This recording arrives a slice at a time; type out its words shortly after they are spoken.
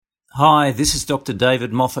Hi, this is Dr.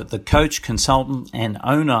 David Moffat, the coach, consultant, and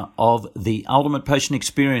owner of the Ultimate Patient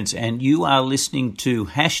Experience, and you are listening to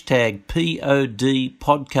hashtag POD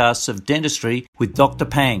Podcasts of Dentistry with Dr.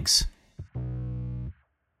 Panks.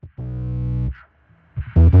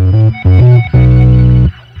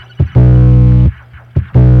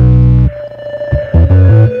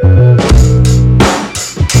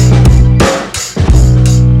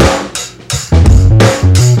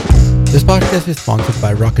 This podcast is sponsored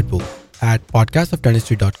by Rocketbook at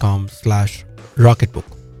podcastofdentistry.com/Rocketbook.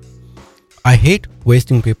 I hate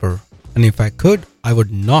wasting paper, and if I could, I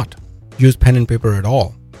would not use pen and paper at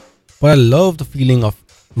all. But I love the feeling of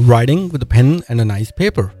writing with a pen and a nice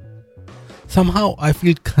paper. Somehow I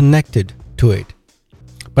feel connected to it.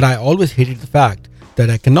 But I always hated the fact that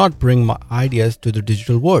I cannot bring my ideas to the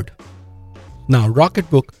digital world. Now,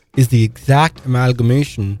 Rocketbook is the exact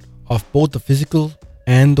amalgamation of both the physical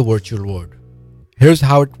and the virtual world. Here's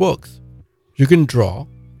how it works. You can draw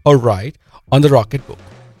or write on the Rocketbook.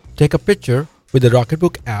 Take a picture with the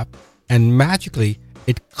Rocketbook app and magically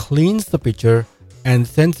it cleans the picture and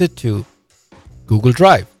sends it to Google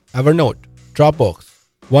Drive, Evernote, Dropbox,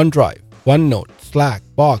 OneDrive, OneNote, Slack,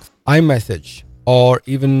 Box, iMessage, or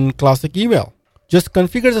even classic email. Just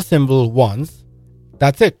configure the symbol once.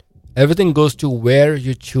 That's it. Everything goes to where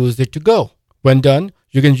you choose it to go. When done,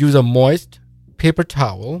 you can use a moist paper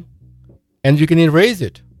towel and you can erase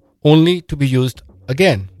it, only to be used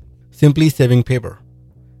again, simply saving paper.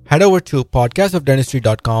 Head over to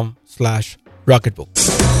podcastofdentistry.com/Rocketbook.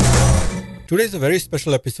 Today is a very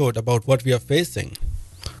special episode about what we are facing.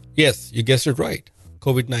 Yes, you guessed it right,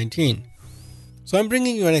 COVID-19. So I'm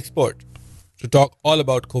bringing you an expert to talk all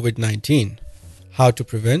about COVID-19, how to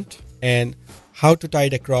prevent and how to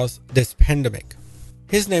tide across this pandemic.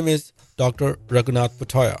 His name is Dr. Raghunath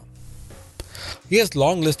Patoia. He has a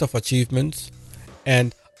long list of achievements,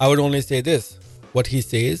 and I would only say this: what he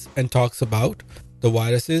says and talks about, the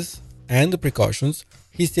viruses and the precautions,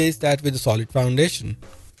 he says that with a solid foundation.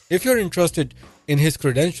 If you're interested in his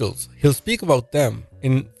credentials, he'll speak about them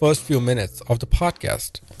in first few minutes of the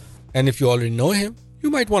podcast. And if you already know him,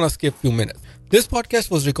 you might want to skip a few minutes. This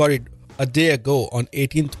podcast was recorded a day ago on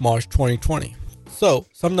 18th March 2020. So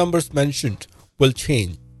some numbers mentioned will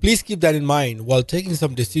change. Please keep that in mind while taking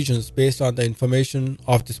some decisions based on the information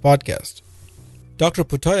of this podcast. Dr.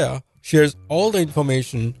 Patoia shares all the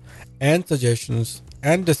information and suggestions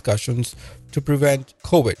and discussions to prevent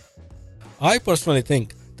COVID. I personally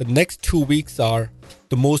think the next 2 weeks are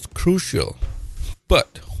the most crucial,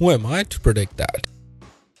 but who am I to predict that?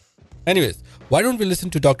 Anyways, why don't we listen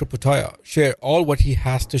to Dr. Patoia share all what he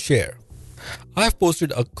has to share? I've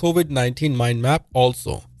posted a COVID-19 mind map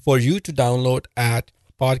also for you to download at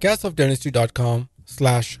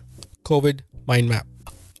podcastofdentistry.com/COVID mind map.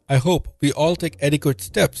 I hope we all take adequate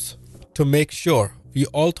steps to make sure we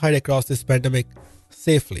all tide across this pandemic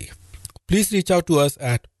safely. Please reach out to us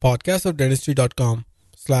at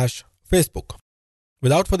podcastofdentistry.com/Facebook.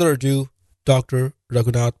 Without further ado, Dr.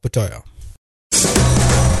 Raghunath Patoia.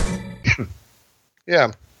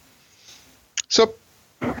 Yeah. So,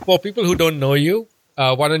 for people who don't know you,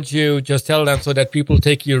 why don't you just tell them so that people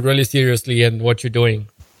take you really seriously and what you're doing,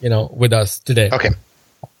 with us today.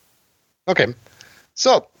 Okay.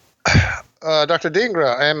 So, Dr.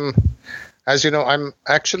 Dhingra, as you know, I'm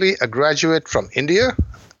actually a graduate from India.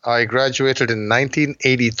 I graduated in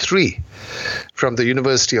 1983 from the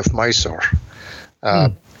University of Mysore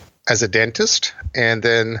as a dentist. And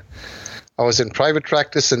then I was in private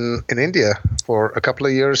practice in India for a couple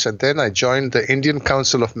of years, and then I joined the Indian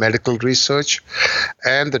Council of Medical Research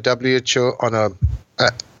and the WHO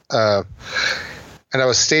and I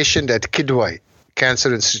was stationed at Kidwai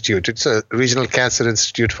Cancer Institute. It's a regional cancer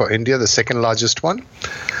institute for India, the second largest one.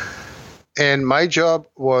 And my job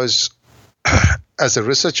was, as a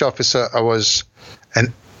research officer, I was a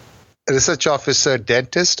research officer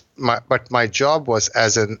dentist, but my job was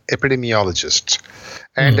as an epidemiologist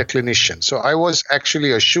and a clinician. So I was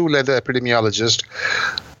actually a shoe leather epidemiologist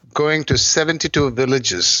going to 72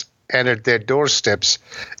 villages and at their doorsteps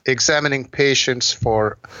examining patients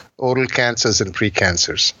for oral cancers and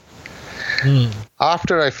precancers.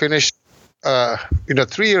 After I finished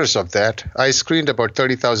 3 years of that, I screened about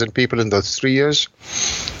 30,000 people in those 3 years.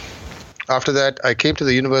 After that, I came to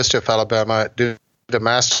the University of Alabama, did a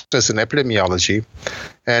master's in epidemiology.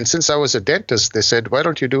 And since I was a dentist, they said, why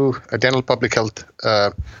don't you do a dental public health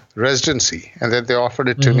residency? And then they offered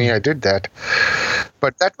it to me. I did that.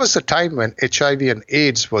 But that was a time when HIV and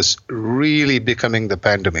AIDS was really becoming the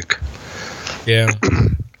pandemic. Yeah.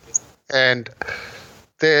 And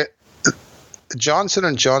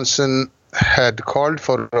Johnson & Johnson had called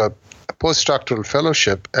for a postdoctoral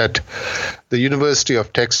fellowship at the University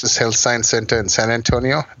of Texas Health Science Center in San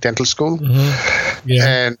Antonio Dental School.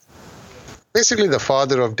 And basically the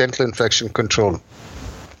father of dental infection control,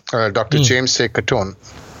 Dr. James A. Catone,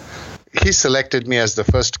 he selected me as the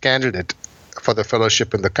first candidate for the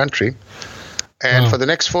fellowship in the country. And for the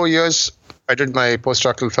next 4 years, I did my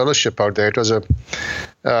postdoctoral fellowship out there. It was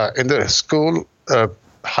in the school,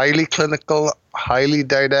 highly clinical, highly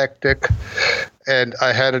didactic, and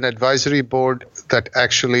I had an advisory board that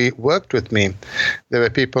actually worked with me. There were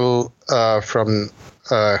people from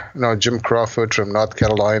Jim Crawford from North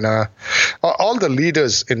Carolina, all the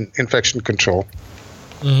leaders in infection control,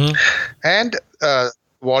 and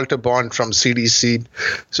Walter Bond from CDC.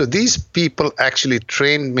 So these people actually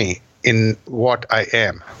trained me in what I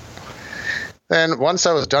am. And once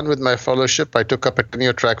I was done with my fellowship, I took up a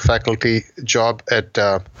tenure track faculty job at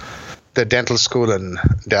the dental school in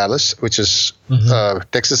Dallas, which is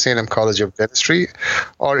Texas A&M College of Dentistry,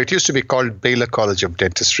 or it used to be called Baylor College of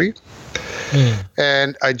Dentistry.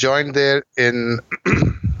 And I joined there in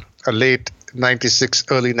a late 96,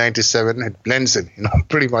 early 97. It blends in,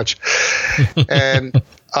 pretty much. And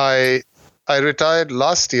I retired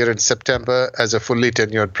last year in September as a fully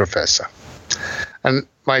tenured professor. And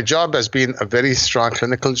my job has been a very strong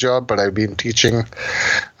clinical job, but I've been teaching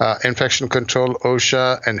infection control,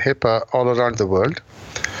 OSHA, and HIPAA all around the world.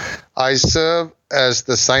 I serve as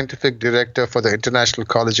the scientific director for the International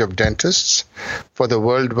College of Dentists for the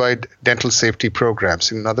worldwide dental safety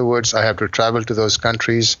programs. In other words, I have to travel to those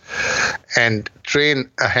countries and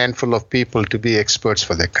train a handful of people to be experts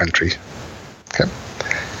for their country. Okay.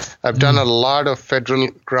 I've done a lot of federal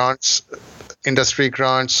grants, industry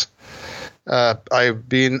grants. I've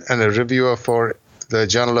been a reviewer for the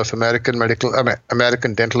Journal of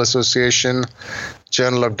American Dental Association,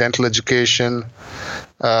 Journal of Dental Education.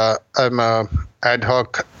 I'm a ad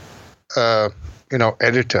hoc,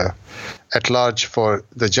 editor at large for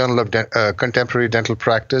the Journal of Contemporary Dental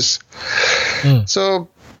Practice. So,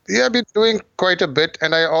 yeah, I've been doing quite a bit,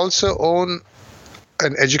 and I also own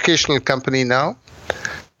an educational company now.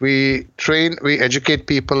 We educate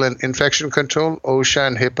people in infection control, OSHA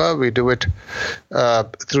and HIPAA. We do it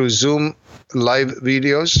through Zoom live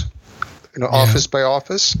videos, office by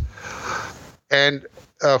office. And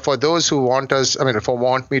for those who want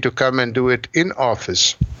me to come and do it in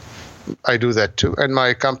office, I do that too. And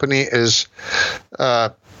my company is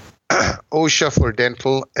OSHA for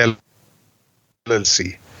Dental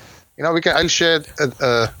LLC. I'll share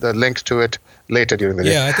the link to it later during the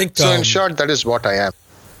day. Yeah, I think so. In short, that is what I am.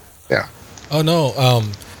 Yeah. Oh no.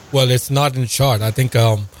 Well, it's not in short. I think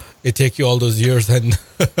it take you all those years and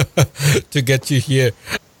to get you here.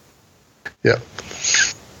 Yeah.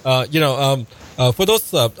 For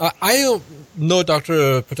those, I know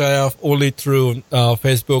Dr. Pataya only through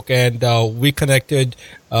Facebook, and we connected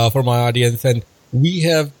for my audience, and we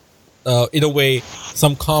have, in a way,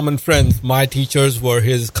 some common friends. My teachers were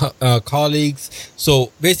his colleagues,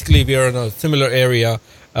 so basically we are in a similar area.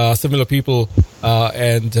 Similar people,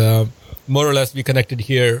 and more or less we connected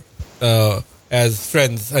here as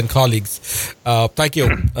friends and colleagues. Thank you,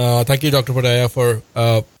 Dr. Pataya, for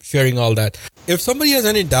sharing all that. If somebody has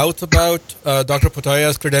any doubts about Dr.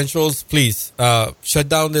 Pataya's credentials, please shut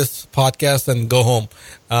down this podcast and go home.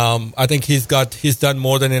 I think he's done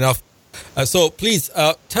more than enough. So please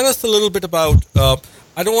tell us a little bit about.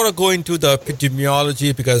 I don't want to go into the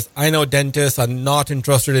epidemiology because I know dentists are not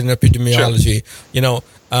interested in epidemiology.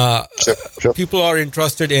 Sure. People are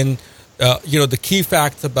interested in, the key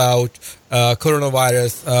facts about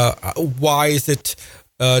coronavirus. Why is it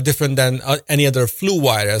different than any other flu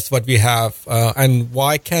virus, what we have? And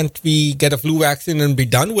why can't we get a flu vaccine and be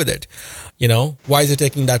done with it? Why is it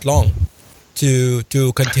taking that long to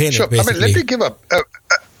contain it, basically? Let me give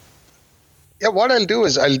what I'll do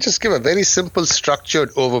is I'll just give a very simple,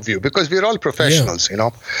 structured overview because we're all professionals,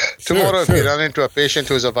 Tomorrow, if we run into a patient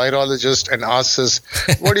who's a virologist and asks us,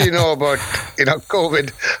 what do you know about,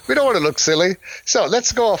 COVID? We don't want to look silly. So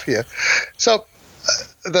let's go off here. So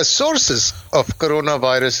the sources of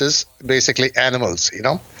coronavirus is basically animals,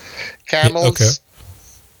 camels,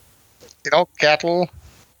 cattle,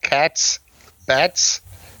 cats, bats,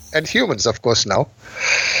 and humans, of course, now.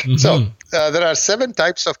 So there are 7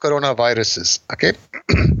 types of coronaviruses, okay?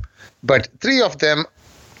 But 3 of them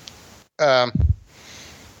are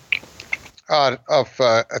of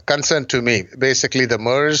concern to me. Basically, the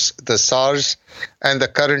MERS, the SARS, and the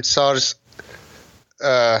current SARS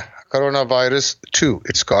coronavirus 2,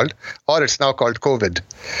 it's called, or it's now called COVID.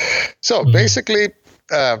 So basically,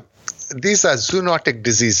 these are zoonotic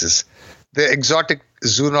diseases. They're exotic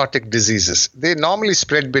zoonotic diseases. They normally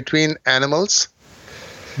spread between animals,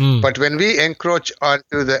 But when we encroach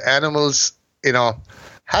onto the animals,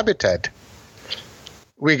 habitat,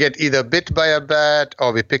 we get either bit by a bat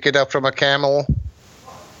or we pick it up from a camel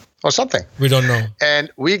or something. We don't know. And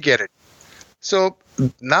we get it. So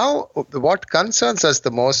now what concerns us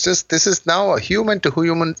the most is this is now a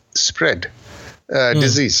human-to-human spread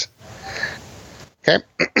disease. Okay?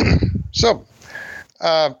 So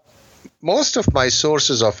most of my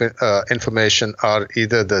sources of information are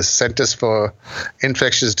either the Centers for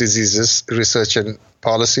Infectious Diseases Research and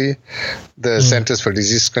Policy, the Centers for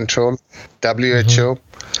Disease Control, WHO.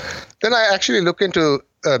 Then I actually look into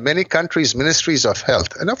many countries' ministries of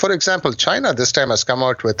health. For example, China this time has come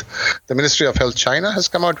out with, the Ministry of Health China has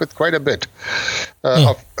come out with quite a bit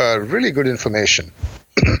of really good information.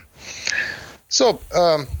 So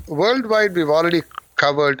worldwide, we've already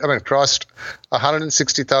crossed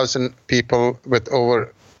 160,000 people with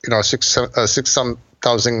over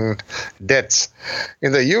 6,000 deaths.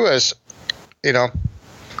 In the U.S.,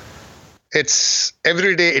 it's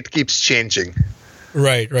every day it keeps changing.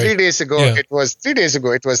 Right. 3 days ago, it was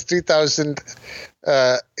 3,000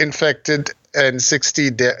 infected and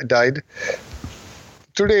 60 died.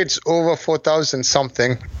 Today it's over 4,000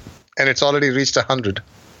 something, and it's already reached 100.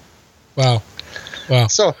 Wow.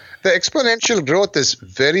 So the exponential growth is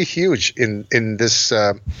very huge in this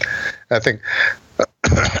thing.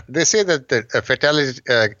 They say that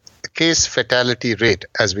the case fatality rate,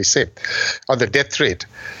 as we say, or the death rate,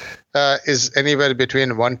 is anywhere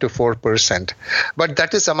between 1 to 4%. But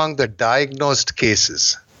that is among the diagnosed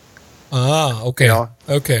cases. Okay.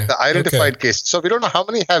 Okay. The identified cases. So we don't know how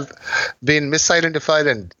many have been misidentified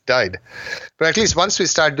and died. But at least once we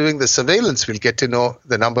start doing the surveillance, we'll get to know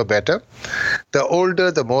the number better. The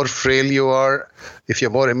older, the more frail you are, if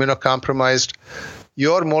you're more immunocompromised,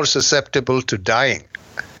 you're more susceptible to dying.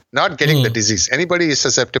 Not getting the disease. Anybody is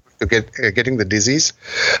susceptible to getting the disease.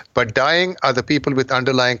 But dying are the people with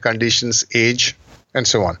underlying conditions, age, and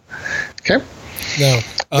so on. Okay? Now,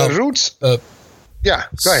 the roots... Yeah,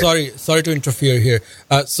 go ahead. Sorry to interfere here.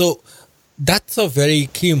 So that's a very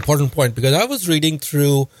key important point, because I was reading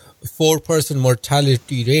through 4%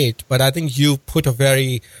 mortality rate, but I think you put a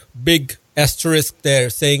very big asterisk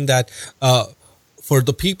there saying that for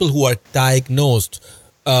the people who are diagnosed,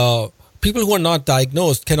 people who are not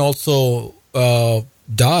diagnosed can also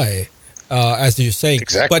die, as you're saying.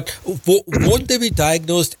 Exactly. But won't they be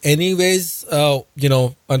diagnosed anyways,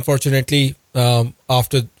 unfortunately,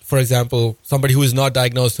 after... For example, somebody who is not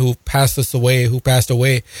diagnosed, who passed away,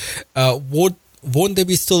 won't they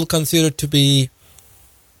be still considered to be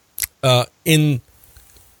in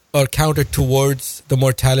or counted towards the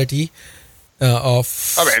mortality of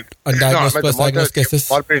undiagnosed plus diagnosed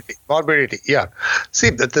cases? Morbidity, yeah. See,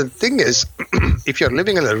 the thing is, if you're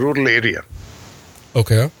living in a rural area,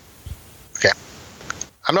 okay,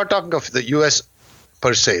 I'm not talking of the U.S.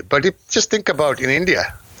 per se, but just think about in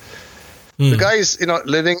India. The guy is,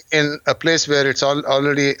 living in a place where it's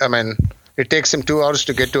already, it takes him 2 hours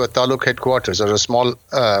to get to a taluk headquarters or a small,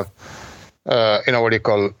 a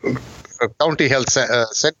county health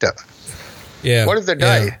center. Yeah. What if they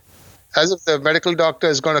die? Yeah. As if the medical doctor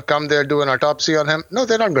is going to come there, do an autopsy on him? No,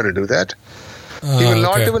 they're not going to do that. He will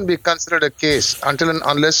not even be considered a case until and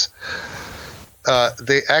unless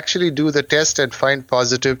they actually do the test and find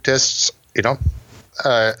positive tests,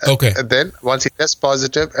 And then once he tests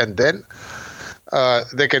positive, and then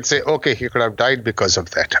they can say, okay, he could have died because of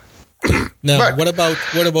that. Now, what about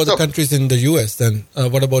the countries in the U.S. then?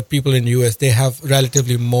 What about people in the U.S.? They have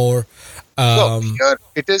relatively more. Here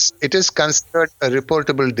it is considered a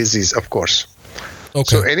reportable disease, of course.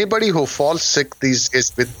 Okay. So anybody who falls sick these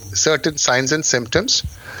days with certain signs and symptoms,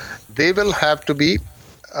 they will have to be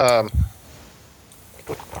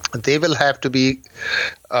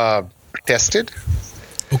tested.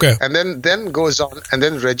 Okay. And then goes on and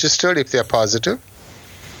then registered if they're positive.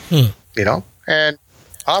 And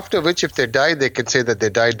after which, if they die, they can say that they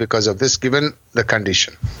died because of this, given the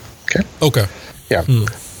condition. Okay. Yeah.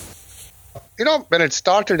 When it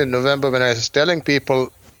started in November, when I was telling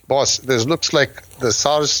people, boss, this looks like the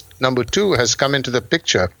SARS number 2 has come into the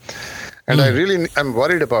picture. And I'm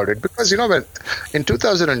worried about it because, when in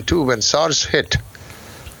 2002, when SARS hit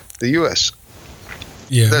the U.S.,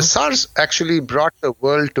 the SARS actually brought the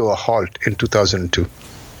world to a halt in 2002,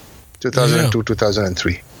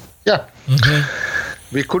 2003. Yeah. Mm-hmm.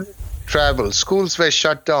 We couldn't travel. Schools were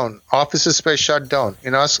shut down. Offices were shut down.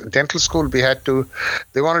 In our dental school, they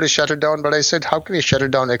wanted to shut it down, but I said, how can you shut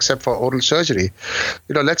it down except for oral surgery?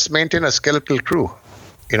 Let's maintain a skeletal crew,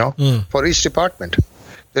 for each department.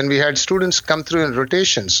 Then we had students come through in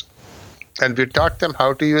rotations. And we taught them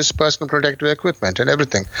how to use personal protective equipment and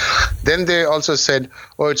everything. Then they also said,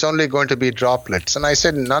 oh, it's only going to be droplets. And I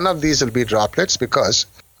said, none of these will be droplets, because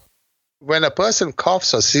when a person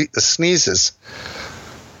coughs or sneezes,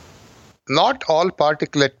 not all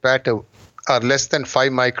particulate matter are less than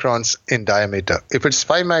 5 microns in diameter. If it's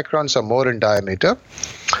 5 microns or more in diameter,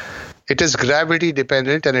 it is gravity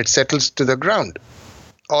dependent and it settles to the ground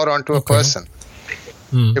or onto a person.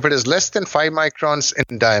 If it is less than 5 microns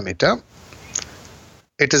in diameter,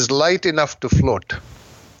 it is light enough to float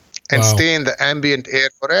and stay in the ambient air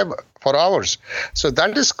for hours. So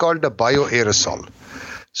that is called a bioaerosol.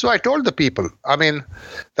 So I told the people, I mean,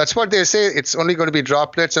 that's what they say. It's only going to be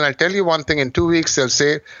droplets. And I'll tell you one thing, in 2 weeks, they'll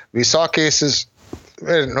say, we saw cases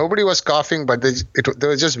where nobody was coughing, but they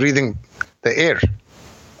were just breathing the air.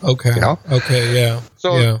 Okay. You know? Okay, yeah.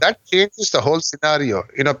 So that changes the whole scenario.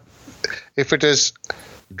 You know, if it is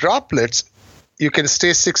droplets, you can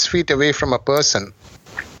stay 6 feet away from a person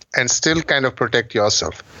and still kind of protect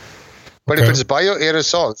yourself. But if it's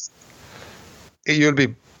bioaerosols, you'll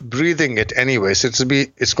be breathing it anyways. It's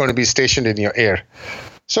going to be stationed in your air.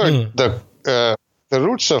 So the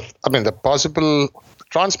roots of, the possible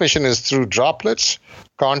transmission is through droplets,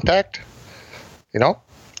 contact,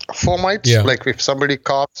 fomites, like if somebody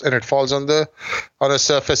coughs and it falls on a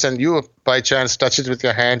surface and you by chance touch it with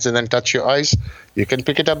your hands and then touch your eyes, you can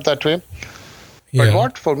pick it up that way. But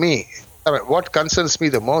what concerns me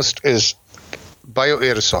the most is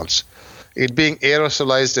bioaerosols. It being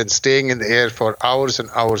aerosolized and staying in the air for hours and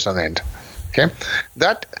hours on end. Okay,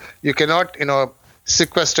 that you cannot,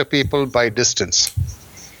 sequester people by distance.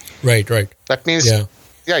 Right. That means, you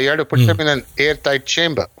have to put them in an airtight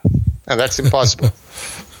chamber, and that's impossible.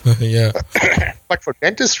 But for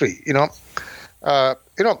dentistry, one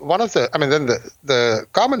of the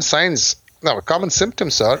common signs, common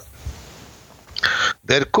symptoms are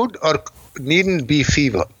there could or needn't be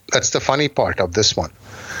fever. That's the funny part of this one.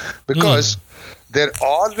 Because they're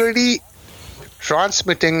already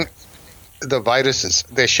transmitting the viruses.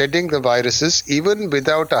 They're shedding the viruses even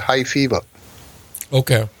without a high fever.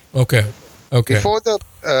 Okay. Before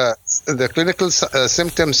the clinical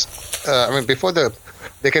symptoms, before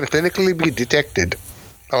they can clinically be detected,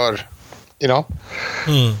 or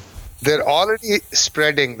they're already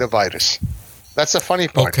spreading the virus. That's the funny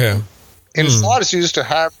part. Okay. In SARS, you used to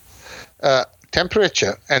have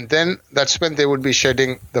temperature, and then that's when they would be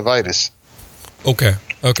shedding the virus. Okay.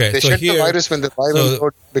 They shed the virus when the viral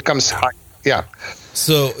load becomes high. Yeah.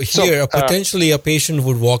 So here, potentially a patient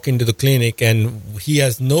would walk into the clinic and he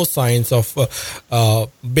has no signs of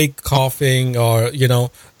big coughing or,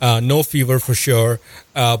 no fever for sure.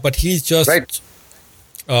 But he's just,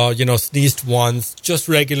 sneezed once, just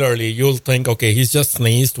regularly. You'll think, okay, he's just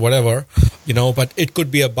sneezed, whatever, but it could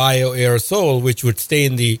be a bioaerosol, which would stay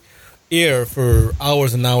in the air for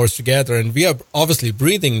hours and hours together. And we are obviously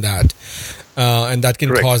breathing that. And that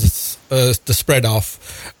can cause the spread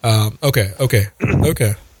off. Okay.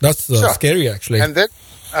 That's scary, actually. And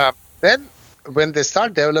then when they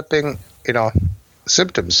start developing,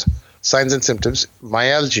 symptoms, signs and symptoms,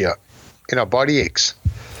 myalgia, body aches,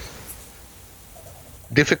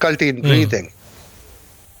 difficulty in breathing,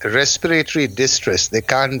 respiratory distress, they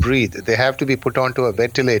can't breathe, they have to be put onto a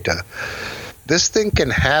ventilator. This thing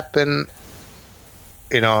can happen,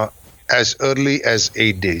 as early as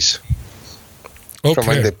 8 days. From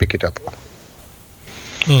when they pick it up.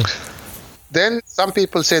 Then some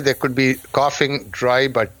people say there could be coughing dry,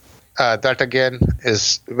 but that again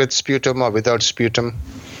is with sputum or without sputum.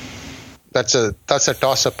 That's a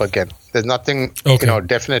toss-up again. There's nothing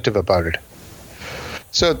definitive about it.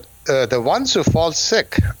 So the ones who fall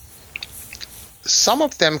sick, some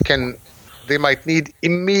of them they might need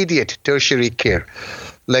immediate tertiary care,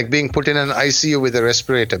 like being put in an ICU with a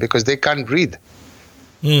respirator because they can't breathe.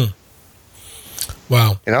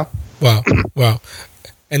 Wow. Wow.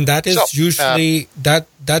 And that is usually that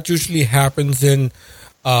usually happens in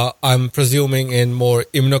I'm presuming in more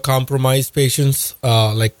immunocompromised patients,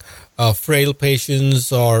 like frail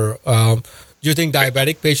patients, or do you think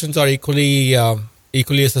diabetic patients are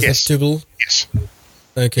equally susceptible? Yes.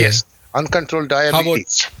 Okay. Yes. Uncontrolled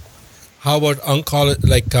diabetes. How about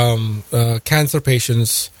cancer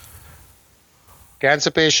patients?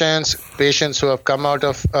 Cancer patients who have come out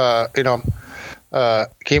of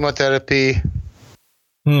chemotherapy,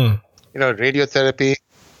 radiotherapy.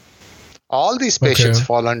 All these patients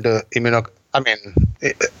fall under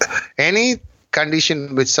any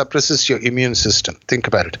condition which suppresses your immune system. Think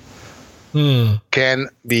about it. Can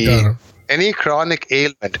be any chronic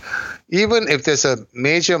ailment. Even if there's a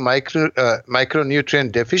major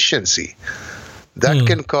micronutrient deficiency, that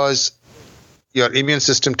can cause your immune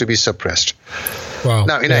system to be suppressed. Wow.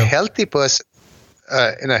 Now, in a healthy person,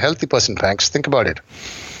 Panks, think about it.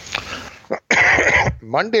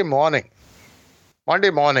 Monday morning,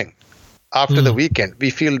 after the weekend, we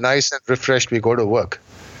feel nice and refreshed. We go to work.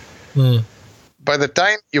 By the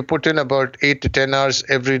time you put in about 8 to 10 hours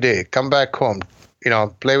every day, come back home,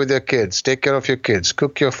 play with your kids, take care of your kids,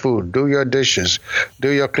 cook your food, do your dishes, do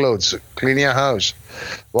your clothes, clean your house,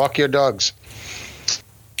 walk your dogs.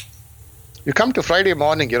 You come to Friday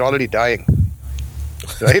morning, you're already dying,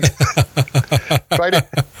 right? Friday.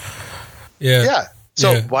 Yeah.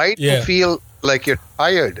 So why do you feel like you're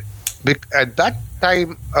tired? At that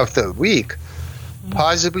time of the week,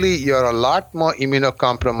 possibly you're a lot more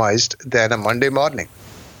immunocompromised than a Monday morning.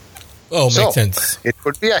 Oh, makes sense. It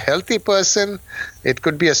could be a healthy person. It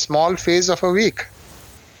could be a small phase of a week.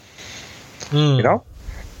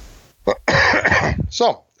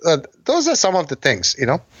 So those are some of the things,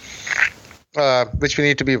 which we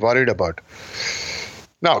need to be worried about.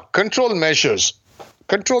 Now, control measures.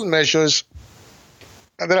 There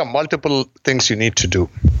are multiple things you need to do.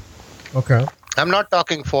 Okay. I'm not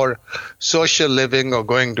talking for social living or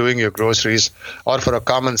doing your groceries or for a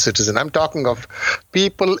common citizen. I'm talking of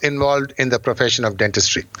people involved in the profession of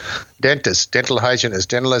dentistry. Dentists, dental hygienists,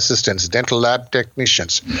 dental assistants, dental lab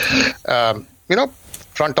technicians,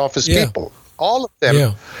 front office people, all of them.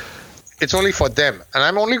 Yeah. It's only for them. And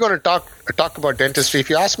I'm only going to talk about dentistry. If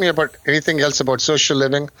you ask me about anything else about social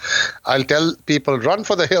living, I'll tell people, run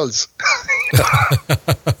for the hills.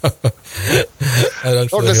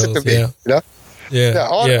 Don't listen to me.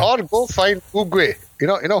 Or go find Oogway. You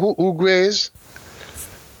know who Oogway is?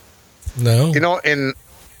 No. In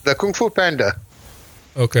the Kung Fu Panda.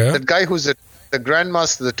 Okay. That guy who's the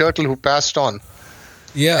grandmaster, the turtle who passed on.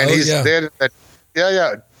 Yeah. And he's there.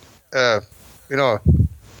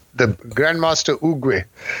 The grandmaster Oogway.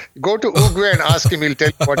 Go to Oogway and ask him. He'll tell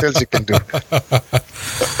you what else you can do.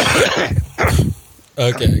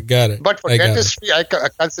 Okay, got it. But for dentistry, I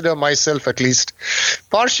consider myself at least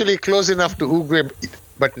partially close enough to Oogway,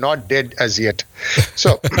 but not dead as yet.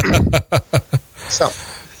 So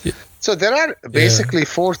there are basically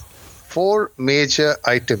four major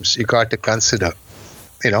items you got to consider,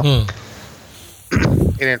 in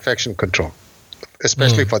infection control,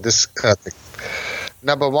 especially for this thing.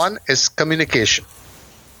 Number one is communication.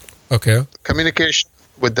 Okay. Communication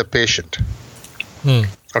with the patient.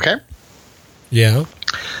 Okay? Yeah.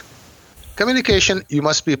 Communication, you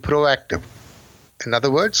must be proactive. In other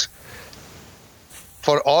words,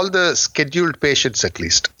 for all the scheduled patients at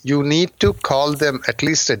least, you need to call them at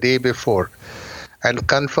least a day before and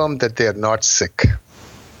confirm that they are not sick.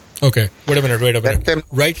 Okay. Wait a minute.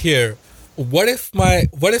 Right here. What if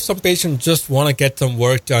some patients just want to get some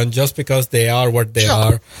work done just because they are what they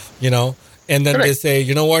are, and then they say,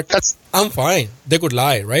 you know what, I'm fine. They could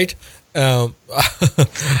lie, right? How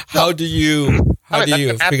do you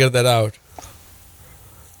figure that out?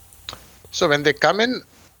 So when they come in,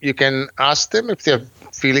 you can ask them if they're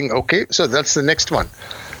feeling okay. So that's the next one.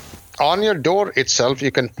 On your door itself,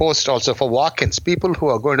 you can post also for walk-ins, people who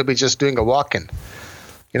are going to be just doing a walk-in.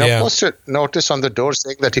 Post a notice on the door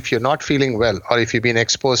saying that if you're not feeling well or if you've been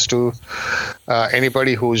exposed to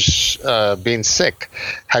anybody who's been sick,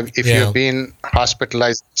 you've been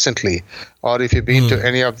hospitalized recently, or if you've been to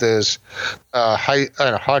any of those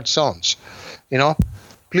hard zones,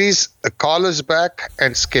 please call us back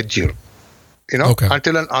and schedule,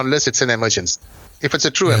 until and unless it's an emergency. If it's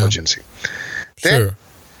a true emergency. Then,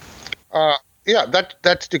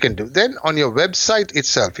 that you can do. Then on your website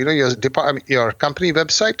itself, your company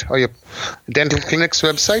website or your dental clinic's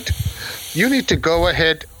website, you need to go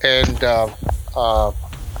ahead and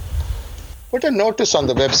put a notice on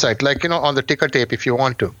the website, like on the ticker tape if you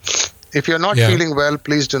want to. If you're not feeling well,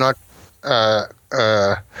 please do not come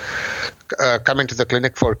into the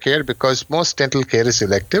clinic for care, because most dental care is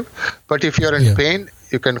elective. But if you're in pain,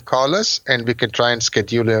 you can call us and we can try and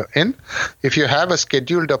schedule you in. If you have a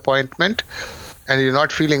scheduled appointment and you're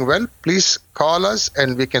not feeling well, please call us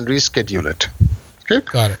and we can reschedule it. Okay?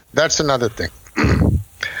 Got it. That's another thing.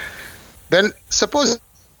 Then suppose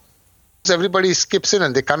everybody skips in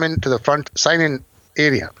and they come into the front sign-in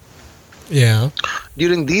area. Yeah.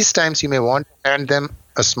 During these times, you may want to hand them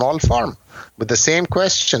a small form with the same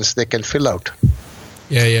questions they can fill out.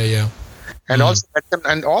 Yeah. And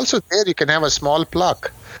also there you can have a small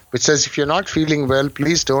plaque which says, if you're not feeling well,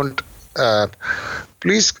 please don't.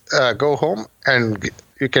 Please go home, and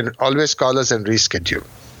you can always call us and reschedule.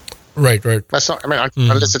 Right. That's not,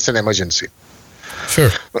 unless it's an emergency.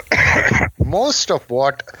 Sure. Most of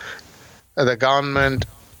what the government,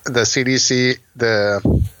 the CDC, the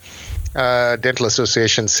Dental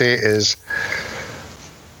Association say is,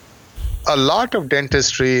 a lot of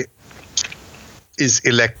dentistry is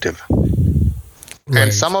elective. Right.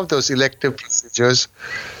 And some of those elective procedures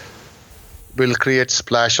will create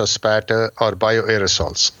splash or spatter or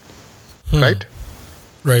bioaerosols. Right?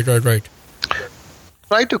 Right.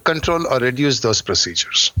 Try to control or reduce those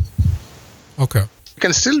procedures. Okay. You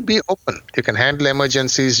can still be open. You can handle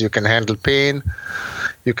emergencies. You can handle pain.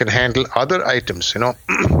 You can handle other items. You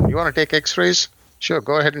want to take x-rays? Sure,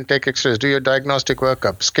 go ahead and take x-rays. Do your diagnostic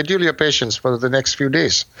workup. Schedule your patients for the next few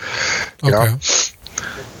days. You know,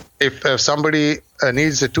 if somebody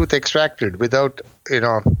needs a tooth extracted without,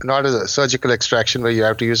 not as a surgical extraction where you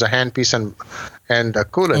have to use a handpiece and a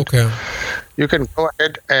coolant, you can go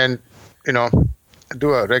ahead and,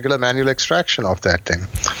 do a regular manual extraction of that thing.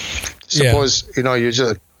 Suppose, you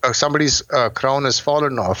just somebody's crown has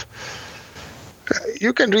fallen off.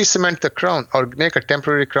 You can re-cement the crown or make a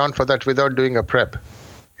temporary crown for that without doing a prep.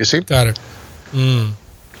 You see? Got it.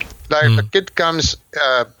 Like a kid comes,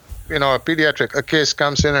 a case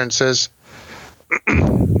comes in and says,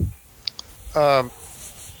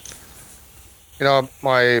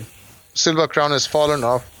 my silver crown has fallen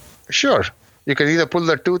off. Sure. You can either pull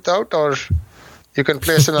the tooth out or you can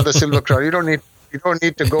place another silver crown. You don't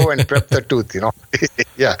need to go and prep the tooth,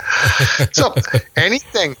 Yeah. So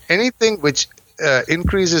anything which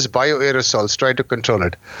increases bioaerosols, try to control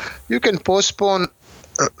it. You can postpone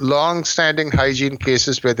long-standing hygiene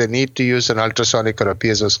cases where they need to use an ultrasonic or a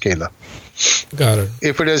piezo scaler. Got it.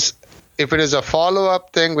 If it is a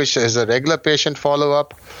follow-up thing, which is a regular patient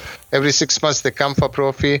follow-up, every 6 months they come for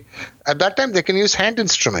prophy. At that time, they can use hand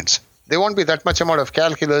instruments. There won't be that much amount of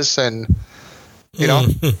calculus and,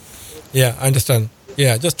 Yeah, I understand.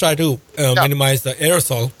 Yeah, just try to minimize the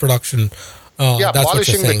aerosol production. That's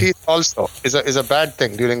polishing the teeth also is a bad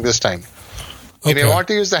thing during this time. You may want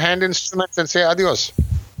to use the hand instruments and say adios.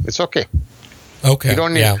 It's okay. Okay. You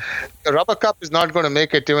don't need the rubber cup is not going to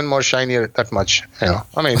make it even more shinier that much.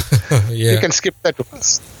 I mean, you can skip that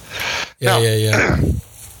once. Yeah.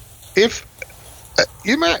 If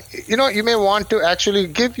you may want to actually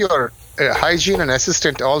give your hygiene an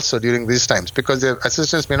assistant also during these times, because their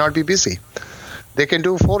assistants may not be busy. They can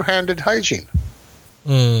do four-handed hygiene.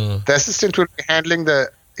 The assistant will be handling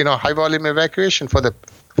the high volume evacuation for the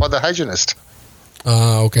hygienist.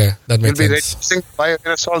 Okay, that makes sense. You'll be reducing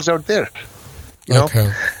bioaerosols out there.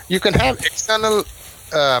 You can have external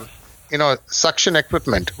suction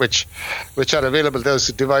equipment which are available. Those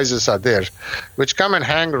devices are there, which come and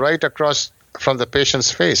hang right across from the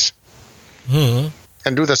patient's face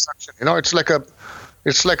and do the suction.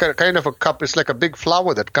 It's like a kind of a cup. It's like a big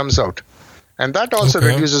flower that comes out, and that also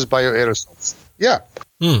reduces bioaerosols. Yeah.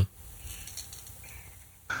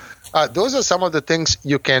 Those are some of the things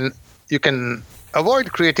you can avoid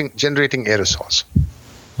generating aerosols.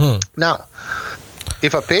 Now,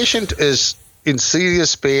 if a patient is in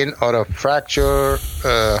serious pain or a fracture,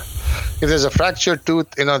 if there's a fractured tooth,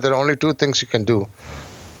 there are only two things you can do: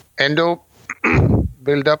 endo,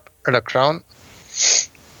 build up at a crown,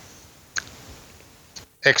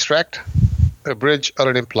 extract, a bridge, or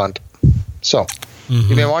an implant. So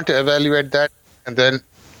you may want to evaluate that and then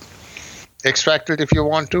extract it if you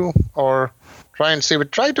want to, or try and save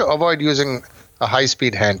it. Try to avoid using a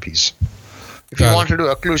high-speed handpiece. If you want to do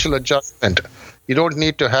occlusal adjustment, you don't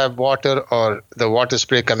need to have water or the water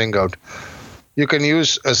spray coming out. You can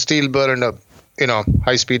use a steel burr and a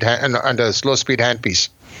high-speed and a slow-speed handpiece.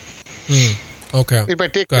 Okay. It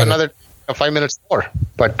might take another 5 minutes more,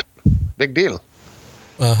 but big deal.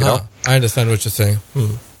 I understand what you're saying.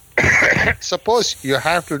 Suppose you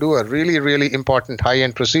have to do a really, really important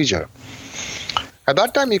high-end procedure. At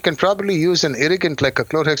that time, you can probably use an irrigant like a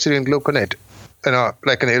chlorhexidine gluconate,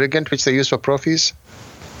 like an irrigant which they use for prophies.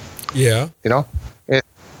 Yeah.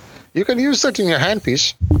 You can use that in your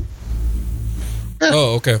handpiece. Yeah.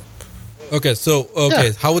 Oh, okay. Okay, so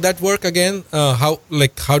how would that work again? How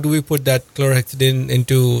do we put that chlorhexidine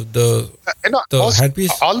into the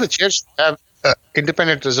handpiece? All the chairs have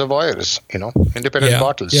independent reservoirs, independent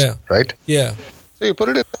bottles, right? Yeah. So you put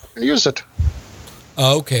it in and use it.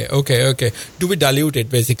 Okay. Do we dilute it,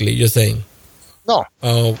 basically, you're saying? No.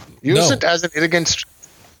 Use it as an irrigant.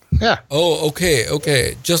 Yeah. Oh,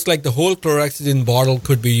 okay. Just like the whole chlorhexidine bottle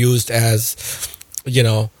could be used as, we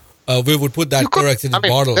would put that chlorhexidine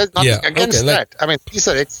bottle. There's nothing against that. These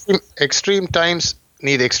are extreme times.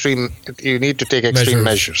 You need to take extreme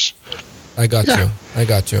measures. I got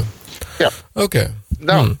you. Yeah. Okay.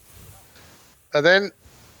 Now, then,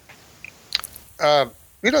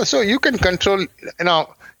 so you can control.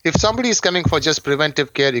 If somebody is coming for just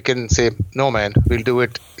preventive care, you can say, "No, man, we'll do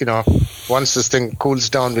it." Once this thing cools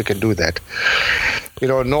down, we can do that.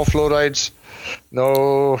 No fluorides,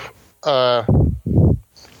 no yeah,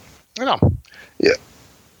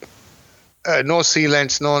 no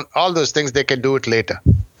sealants, no all those things. They can do it later.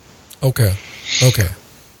 Okay.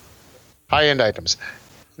 High-end items.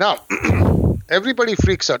 Now, everybody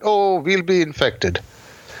freaks out. Oh, we'll be infected.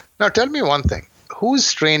 Now, tell me one thing.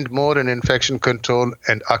 Who's trained more in infection control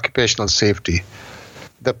and occupational safety?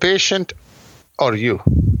 The patient or you?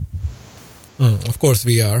 Of course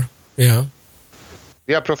we are. Yeah.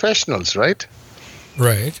 We are professionals, right?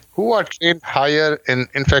 Right. Who are trained higher in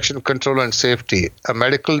infection control and safety? A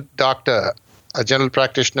medical doctor, a general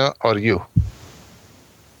practitioner, or you?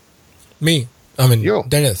 Me. I mean, You.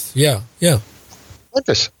 Dennis. Yeah. What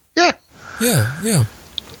is? Yeah.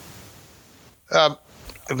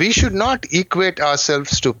 We should not equate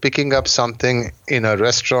ourselves to picking up something in a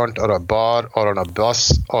restaurant or a bar or on a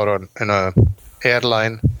bus or in a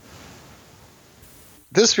airline.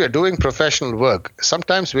 This we are doing professional work.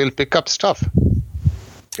 Sometimes we'll pick up stuff.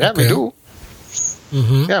 Yeah, we Okay. do.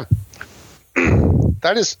 Mm-hmm. Yeah.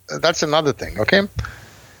 That's another thing, okay?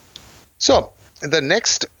 So, the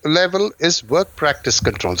next level is work practice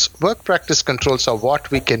controls. Work practice controls are what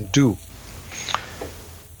we can do.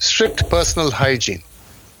 Strict personal hygiene.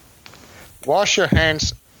 Wash your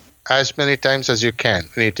hands as many times as you can.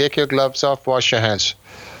 When you take your gloves off, wash your hands.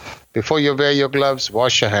 Before you wear your gloves,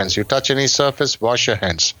 wash your hands. You touch any surface, wash your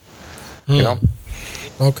hands. You know?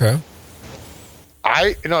 Okay.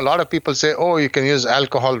 A lot of people say, oh, you can use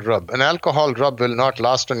alcohol rub. An alcohol rub will not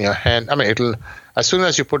last on your hand. I mean, as soon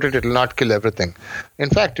as you put it, it'll not kill everything. In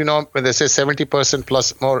fact, when they say 70%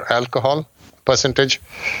 plus more alcohol percentage,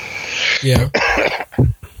 Yeah.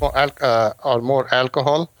 or more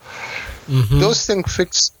alcohol, those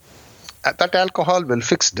things that alcohol will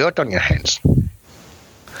fix dirt on your hands.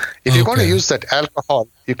 If you're going to Okay. use that alcohol,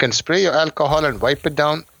 you can spray your alcohol and wipe it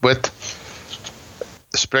down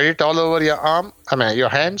spray it all over your your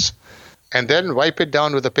hands, and then wipe it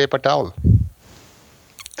down with a paper towel.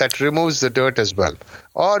 That removes the dirt as well.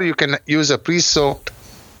 Or you can use a pre-soaked,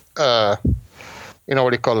 a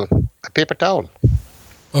paper towel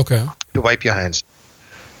Okay. to wipe your hands.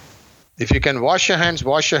 If you can wash your hands,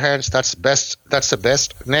 that's best. That's the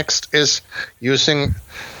best. Next is using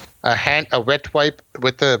a wet wipe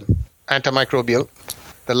with the antimicrobial.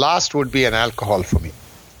 The last would be an alcohol for me.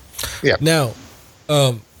 Yeah. Now,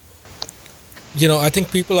 I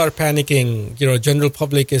think people are panicking. General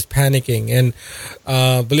public is panicking, and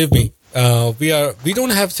believe me, we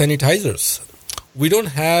don't have sanitizers. We don't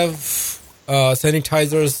have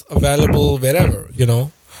sanitizers available wherever.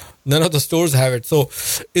 None of the stores have it. So,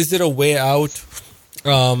 is there a way out?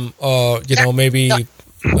 Maybe.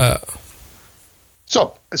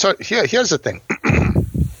 So here's the thing.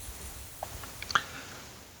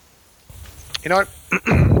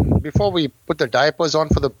 Before we put the diapers on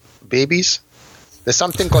for the babies, there's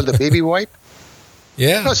something called the baby wipe.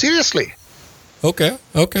 Yeah. No, seriously. Okay.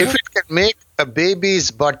 If it can make a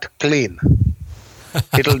baby's butt clean,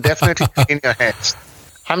 it'll definitely clean your hands.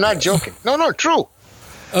 I'm not joking. No, true.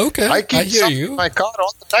 Okay. I keep hear some you. in my car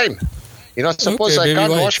all the time. Suppose Okay, I baby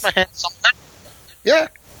can't wipes. wash my hands somewhere. Yeah.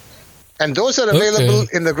 And those are available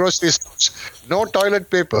in the grocery stores. No toilet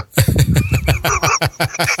paper.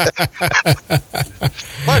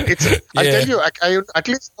 But I tell you, I at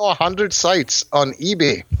least know 100 sites on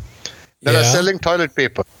eBay that are selling toilet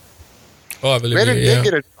paper. Oh, I believe Where you. did they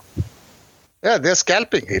get it from? Yeah, they're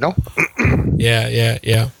scalping,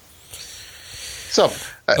 Yeah. So,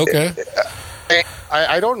 Okay.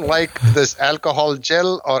 I don't like this alcohol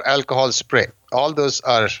gel or alcohol spray. All those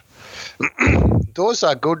are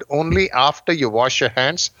good only after you wash your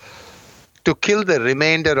hands to kill the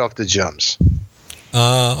remainder of the germs.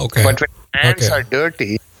 Okay. But when your hands Okay. are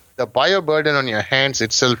dirty, the bioburden on your hands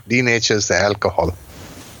itself denatures the alcohol.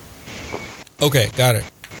 Okay, got it.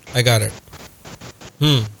 I got it.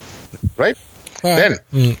 Right? All right.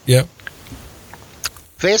 Then, yeah.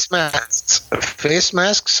 face masks.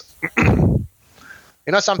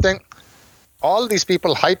 Something, all these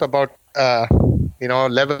people hype about,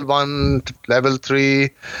 level 1, level 3,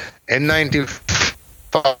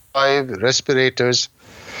 N95 respirators.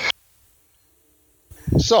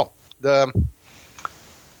 So, the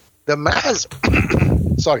mask,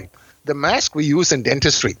 the mask we use in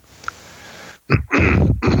dentistry.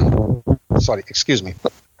 Sorry, excuse me.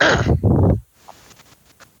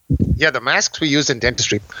 Yeah, the masks we use in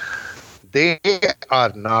dentistry, they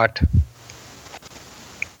are not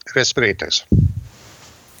respirators.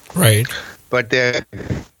 Right. But they're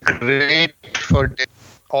great for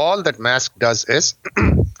all that mask does is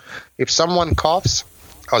if someone coughs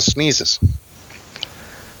or sneezes,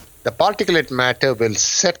 the particulate matter will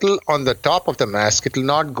settle on the top of the mask. It will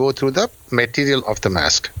not go through the material of the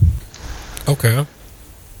mask. Okay.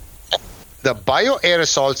 The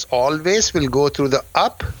bioaerosols always will go through the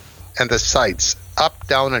up and the sides, up,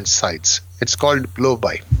 down, and sides. It's called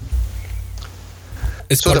blow-by.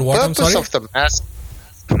 It's So called the what? I'm purpose sorry? of the mask,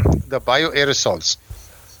 the bioaerosols,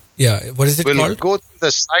 Yeah. What is it will called? go to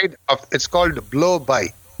the side of. It's called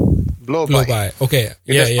blow-by. Blow-by. Blow-by. Okay. It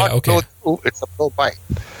Yeah, is yeah, not okay. blow through, it's a blow-by.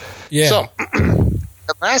 Yeah. So,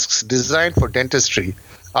 the masks designed for dentistry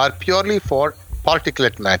are purely for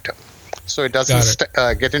particulate matter. So it doesn't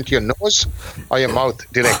Got get into your nose or your mouth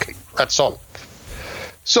directly. That's all.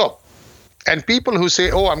 So, and people who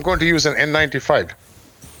say, oh, I'm going to use an N95,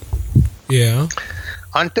 Yeah.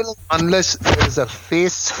 unless there is a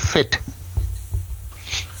face fit,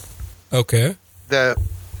 Okay. it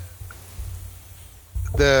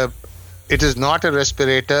is not a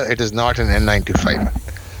respirator, it is not an N95.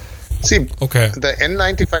 See, Okay. the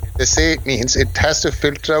N95, they say, means it has to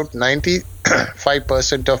filter out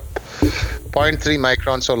 95% of 0.3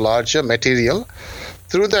 microns or larger material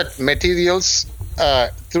through that materials,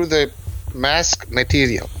 through the mask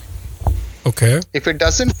material. Okay. If it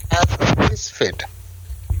doesn't have a face fit,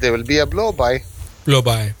 there will be a blow-by.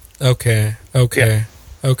 Blow-by. Okay. Okay.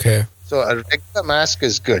 Okay. So a regular mask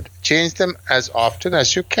is good. Change them as often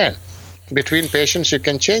as you can. Between patients, you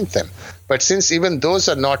can change them. But since even those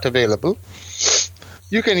are not available,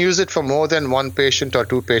 you can use it for more than one patient or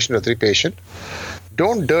two patient or three patient.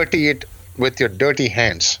 Don't dirty it with your dirty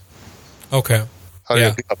hands Okay. or Yeah.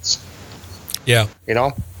 your gloves. Yeah. You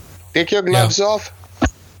know, take your gloves off,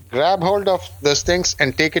 grab hold of those things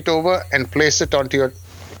and take it over and place it onto your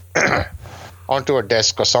onto a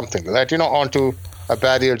desk or something like that, onto a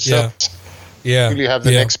barriered Yeah. surface. Yeah. You have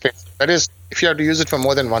the Yeah. next patient. That is, if you have to use it for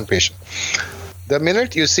more than one patient. The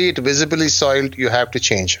minute you see it visibly soiled, you have to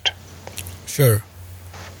change it. Sure.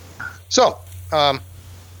 So,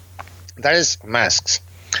 that is masks.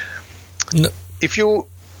 No. If you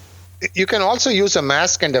can also use a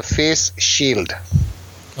mask and a face shield.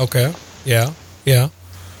 Okay. Yeah. Yeah.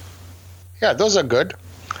 Yeah, those are good.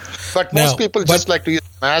 But Now, most people just like to use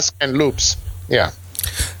mask and loops. Yeah.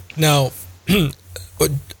 Now,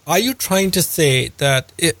 are you trying to say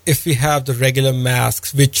that if we have the regular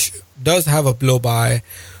masks, which does have a blow-by,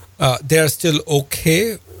 they are still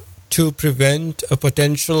okay to prevent a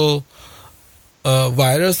potential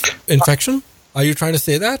virus infection? Are you trying to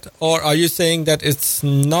say that? Or are you saying that it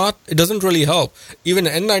doesn't really help? Even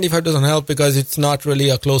N95 doesn't help because it's not really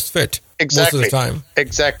a close fit most of the time.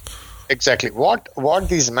 Exactly. What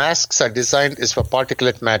these masks are designed is for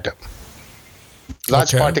particulate matter.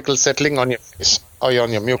 Large particles settling on your face or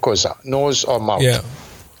on your mucosa, nose or mouth. Yeah.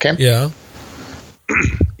 Okay? Yeah.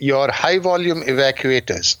 Your high volume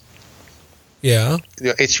evacuators, Yeah.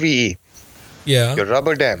 your HVE, Yeah. your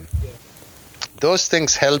rubber dam, those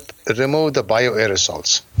things help remove the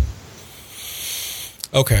bioaerosols.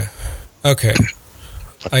 Okay. Okay.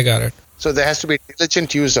 I got it. So there has to be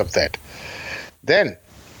diligent use of that. Then,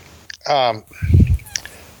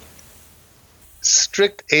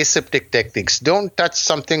 strict aseptic techniques. Don't touch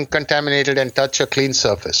something contaminated and touch a clean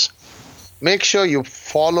surface. Make sure you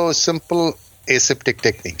follow simple aseptic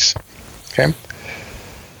techniques. Okay.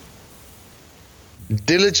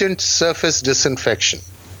 Diligent surface disinfection.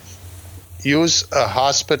 Use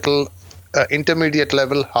a intermediate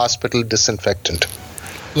level hospital disinfectant.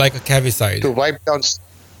 Like a Cavicide. To wipe down.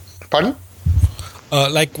 Pardon?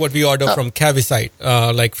 Like what we order from Cavicide,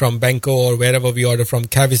 like from Benko or wherever we order from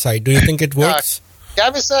Cavicide. Do you think it works?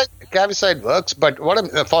 Cavicide works, but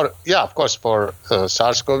of course, for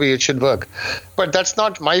SARS-CoV it should work. But that's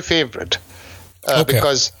not my favorite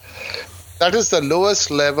because that is the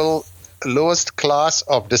lowest class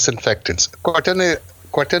of disinfectants.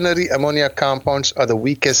 Quaternary ammonia compounds are the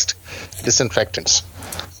weakest disinfectants.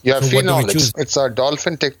 You have phenolics. It's our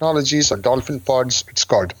Dolphin Technologies or Dolphin Pods, it's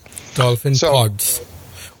called. Dolphin Pods.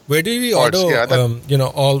 Where do we order,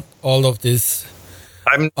 all of this?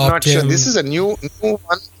 I'm not sure. This is a new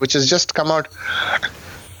one which has just come out.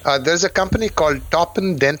 There's a company called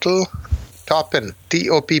Toppen Dental. Toppen,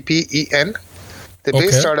 Toppen. They're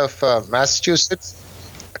based out of Massachusetts.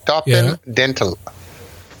 Toppen Dental.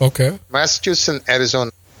 Okay. Massachusetts and Arizona.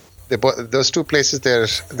 Those two places they're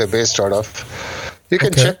based out of. You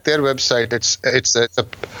can check their website.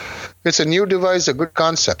 It's a new device, a good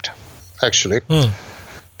concept, actually.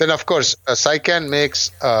 Then of course, Sycan makes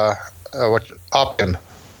Optim.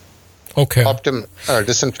 Okay. Optim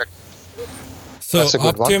disinfectant. So That's a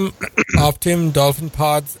good Optim, Dolphin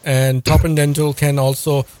Pods, and Toppen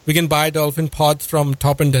Dental we can buy Dolphin Pods from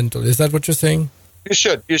Toppen Dental. Is that what you're saying? You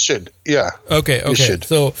should. Yeah. Okay. You should.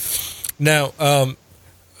 So now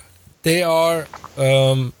they are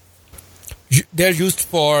they're used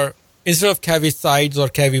for instead of Cavicides or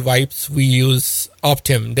Cavi-Wipes, we use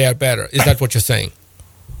Optim. They are better. Is that what you're saying?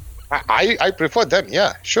 I prefer them.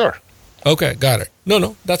 Yeah, sure. Okay, got it.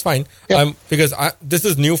 No, that's fine. Yeah. Because this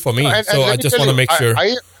is new for me, so I just want to make sure.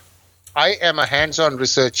 I am a hands-on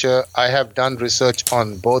researcher. I have done research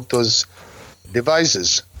on both those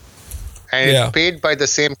devices, and paid by the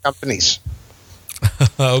same companies.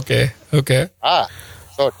 Okay.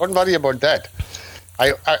 So don't worry about that.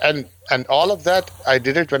 And all of that, I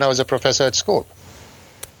did it when I was a professor at school.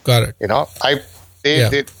 Got it. You know,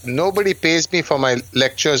 nobody pays me for my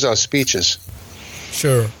lectures or speeches.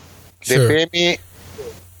 Sure. They pay me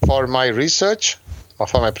for my research or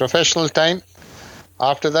for my professional time.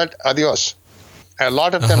 After that, adios. A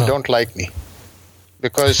lot of them don't like me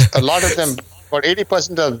because a lot of them, about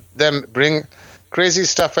 80% of them bring crazy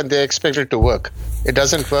stuff and they expect it to work. It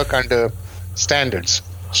doesn't work under standards.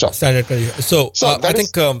 So I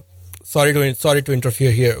think sorry to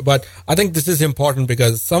interfere here, but I think this is important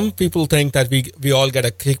because some people think that we all get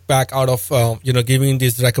a kickback out of giving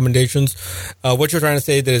these recommendations. What you're trying to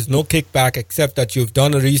say, there is no kickback except that you've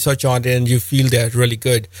done a research on it and you feel they're really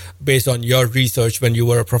good based on your research when you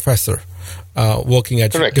were a professor working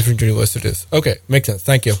at different universities. Okay, makes sense.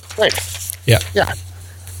 Thank you. Right. Yeah.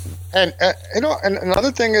 And and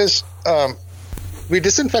another thing is we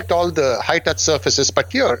disinfect all the high-touch surfaces, but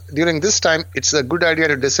here, during this time, it's a good idea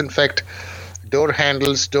to disinfect door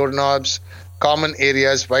handles, doorknobs, common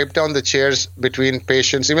areas, wipe down the chairs between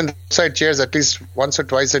patients, even the side chairs at least once or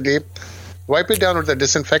twice a day. Wipe it down with the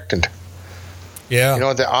disinfectant. Yeah.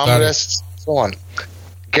 The armrests, so on.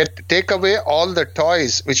 Take away all the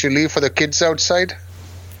toys which you leave for the kids outside.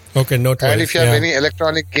 Okay, no toys. And if you have any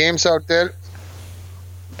electronic games out there,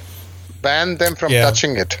 ban them from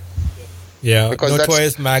touching it. Yeah, because no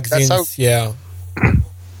toys, magazines, Yeah,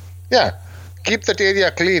 keep that area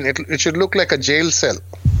clean. It should look like a jail cell.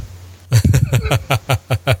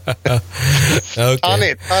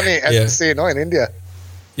 Okay. Thane, as you say, in India.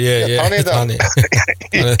 Yeah. Thane.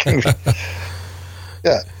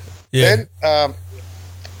 Yeah. Then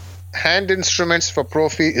hand instruments for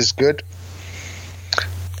prophy is good.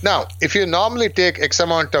 Now, if you normally take X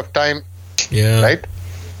amount of time, right?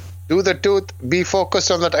 Do the tooth, be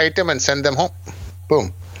focused on that item and send them home.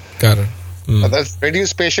 Boom. Got it. That's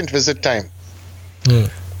reduce patient visit time.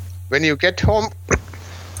 When you get home,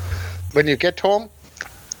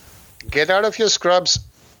 get out of your scrubs,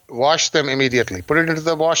 wash them immediately. Put it into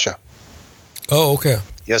the washer. Oh, okay.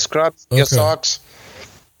 Your scrubs, your socks,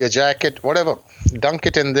 your jacket, whatever. Dunk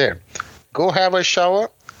it in there. Go have a shower,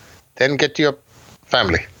 then get to your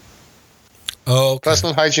family. Oh, okay.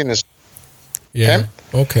 Personal hygiene is... Yeah.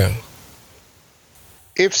 Okay.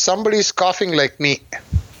 If somebody is coughing like me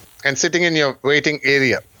and sitting in your waiting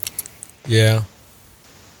area,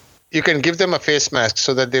 you can give them a face mask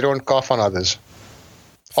so that they don't cough on others.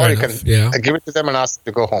 Or you can give it to them and ask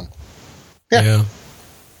them to go home. Yeah.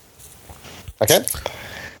 Okay?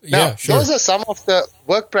 Now, those are some of the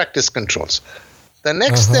work practice controls. The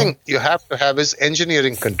next thing you have to have is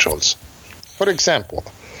engineering controls. For example,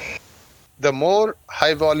 the more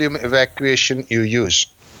high volume evacuation you use,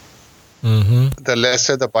 the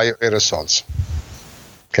lesser the bioaerosols.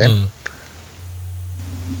 Okay?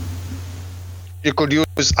 You could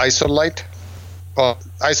use Isolite or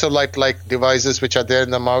Isolite-like devices which are there in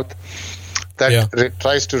the mouth that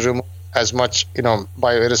tries to remove as much,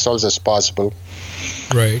 bioaerosols as possible.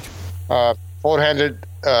 Right. Four-handed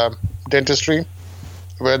dentistry,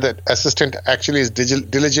 where the assistant actually is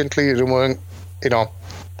diligently removing,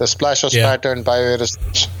 the splash or spatter and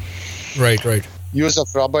bioaerosols. Right. Use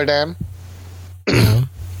of rubber dam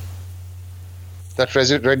that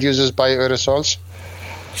reduces bioaerosols.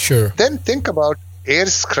 Sure. Then think about air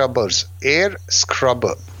scrubbers. Air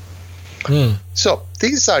scrubber. So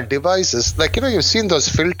these are devices like you've seen those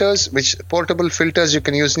filters, which portable filters you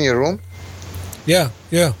can use in your room. Yeah.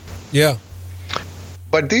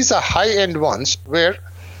 But these are high-end ones where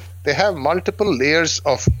they have multiple layers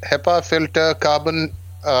of HEPA filter, carbon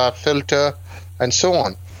filter, and so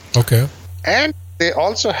on. Okay. And they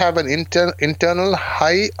also have an internal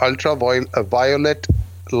high ultraviolet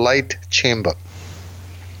light chamber.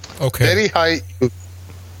 Okay. Very high.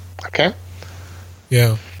 Okay.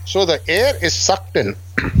 Yeah. So the air is sucked in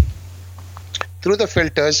through the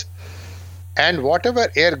filters, and whatever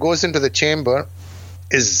air goes into the chamber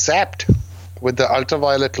is zapped with the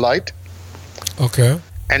ultraviolet light. Okay.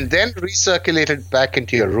 And then recirculated back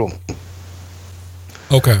into your room.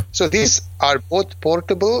 Okay. So these are both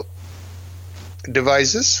portable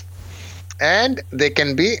devices, and they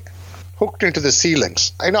can be hooked into the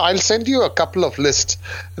ceilings. I'll send you a couple of lists.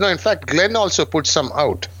 In fact, Glenn also put some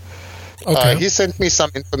out. Okay. He sent me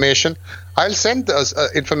some information. I'll send this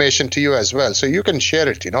information to you as well, so you can share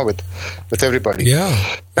it, with everybody.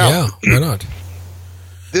 Yeah. Now, Why not?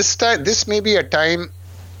 This may be a time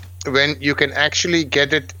when you can actually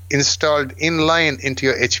get it installed in line into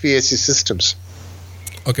your HVAC systems.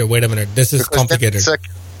 Okay, wait a minute. This is Because then complicated.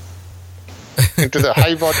 it's into the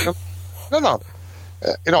high volume. No.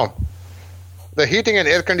 The heating and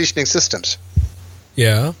air conditioning systems.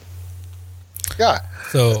 Yeah. Yeah.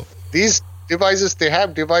 So, These devices, they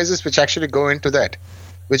have devices which actually go into that,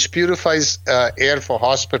 which purifies air for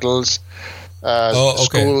hospitals, okay.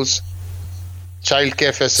 schools,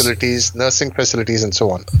 childcare facilities, nursing facilities, and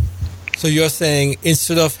so on. so you're saying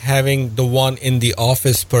instead of having the one in the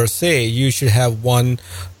office per se, you should have one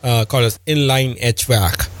called as inline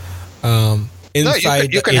HVAC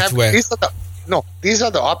inside you the can have HVAC. these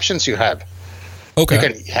are the options you have. Okay. You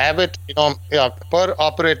can have it, per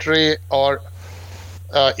operatory, or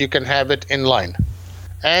you can have it in line.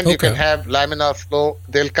 And you can Okay. have laminar flow.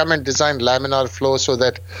 They'll come and design laminar flow so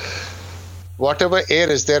that whatever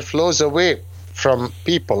air is there flows away from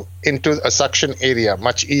people into a suction area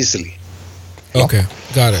much easily. Okay.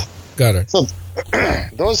 Got it. So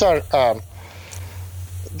those are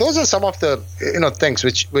some of the things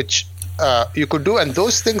which you could do, and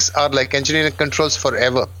those things are like engineering controls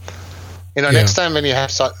forever. Next time when you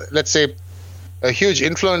have, let's say, a huge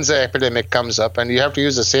influenza epidemic comes up and you have to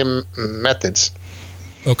use the same methods,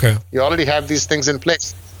 Okay. you already have these things in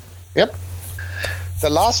place. Yep. The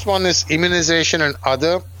last one is immunization and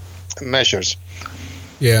other measures.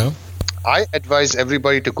 Yeah. I advise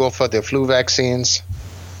everybody to go for their flu vaccines.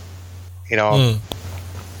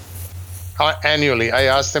 Annually, I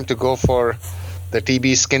ask them to go for the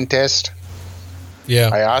TB skin test. Yeah.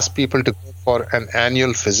 I ask people to go for an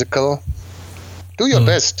annual physical. Do your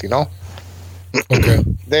best, Okay.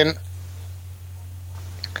 Then,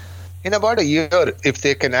 in about a year, if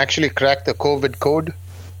they can actually crack the COVID code,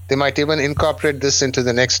 they might even incorporate this into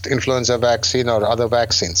the next influenza vaccine or other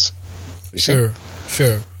vaccines. You see?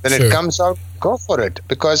 Sure. Then it comes out, go for it,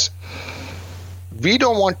 because we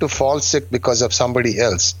don't want to fall sick because of somebody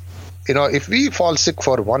else. If we fall sick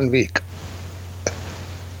for 1 week,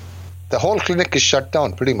 the whole clinic is shut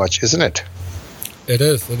down pretty much, isn't it? It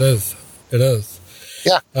is.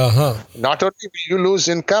 Yeah. Uh-huh. Not only will you lose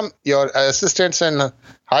income, your assistants and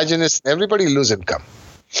hygienists, everybody lose income.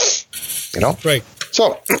 Right.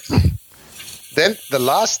 So then the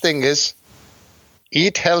last thing is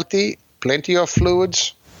eat healthy, plenty of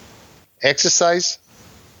fluids, exercise,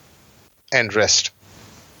 and rest.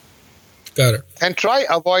 Got it. And try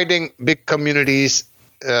avoiding big communities.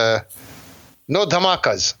 No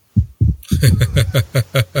dhamakas.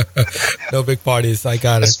 No big parties. I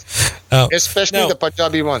got it. Especially now- the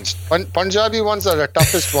Punjabi ones. Punjabi ones are the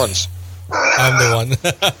toughest ones. I'm the one.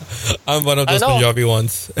 I'm one of those I know. Punjabi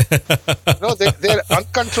ones. No, they're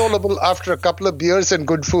uncontrollable after a couple of beers and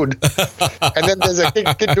good food. And then there's a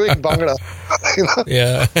kid doing Bhangra.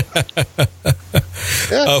 Yeah.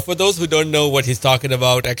 Yeah. For those who don't know what he's talking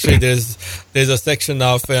about, actually, there's a section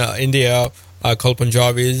of India called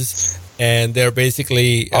Punjabis, and they're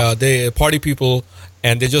basically they party people,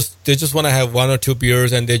 and they just want to have 1 or 2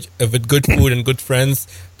 beers, and they with good food and good friends,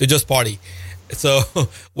 they just party. So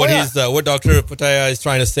what Dr. Pataya is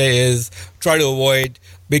trying to say is try to avoid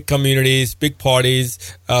big communities, big parties,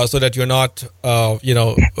 so that you're not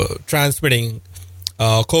transmitting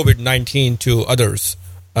COVID-19 to others,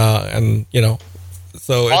 and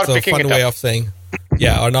so Or it's a picking fun it way up. of saying,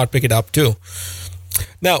 or not pick it up too.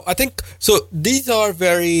 Now, I think so. These are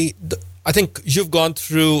I think you've gone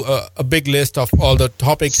through a big list of all the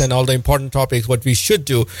topics and all the important topics. What we should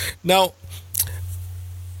do now.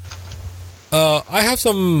 I have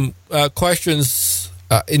some questions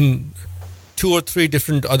in 2 or 3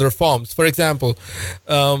 different other forms. For example,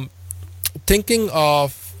 thinking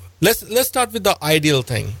of let's start with the ideal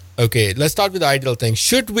thing. Okay, let's start with the ideal thing.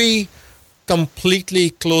 Should we completely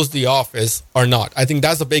close the office or not? I think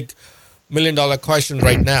that's a big $1 million question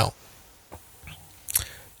right now.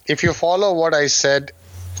 If you follow what I said,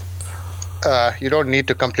 you don't need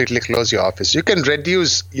to completely close your office. You can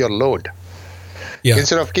reduce your load. Yeah,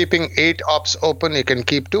 Instead of keeping 8 ops open, you can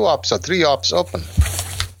keep 2 ops or 3 ops open.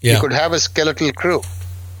 yeah, You could have a skeletal crew.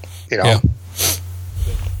 yeah.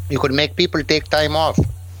 You could make people take time off.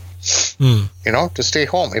 To stay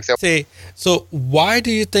home if they. So why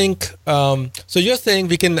do you think? So you're saying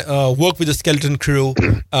we can work with the skeleton crew,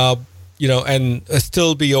 and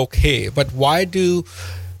still be okay. But why do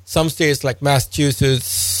some states like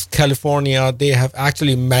Massachusetts, California, they have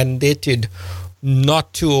actually mandated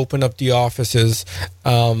not to open up the offices?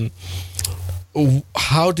 How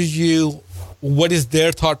do you what is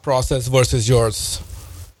their thought process versus yours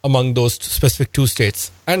among those specific 2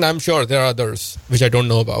 states? And I'm sure there are others which I don't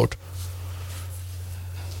know about.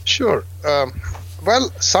 Sure.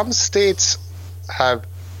 Well, some states have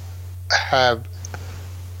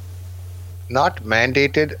not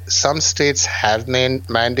mandated. Some states have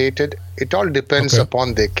mandated. It all depends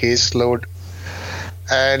upon their caseload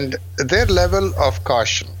and their level of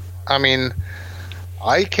caution. I mean,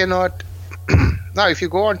 I cannot. Now, if you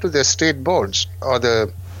go on to the state boards or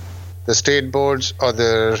the state boards or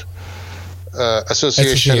the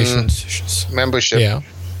association membership,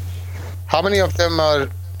 how many of them are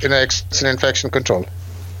in infection control?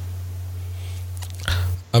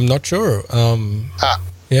 I'm not sure.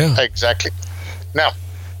 Yeah. Exactly. Now,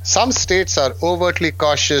 some states are overtly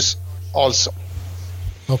cautious also.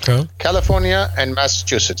 Okay. California and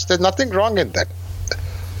Massachusetts. There's nothing wrong in that.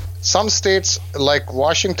 Some states like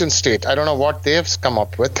Washington State, I don't know what they've come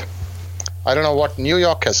up with. I don't know what New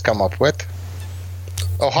York has come up with.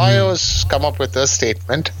 Ohio's come up with a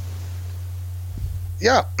statement.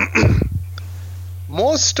 Yeah.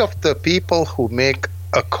 Most of the people who make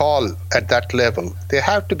a call at that level, they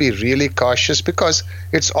have to be really cautious because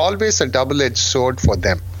it's always a double-edged sword for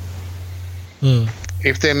them.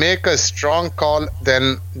 If they make a strong call,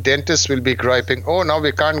 then dentists will be griping, oh, now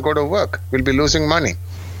we can't go to work. We'll be losing money.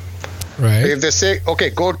 Right. If they say, okay,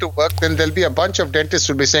 go to work, then there'll be a bunch of dentists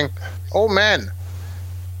who will be saying, oh, man,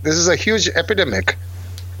 this is a huge epidemic.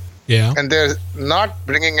 Yeah. And they're not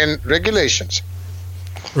bringing in regulations.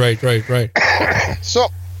 Right. So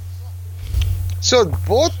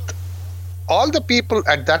both, all the people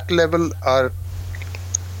at that level are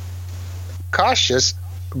cautious,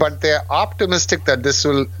 but they're optimistic that this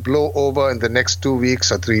will blow over in the next 2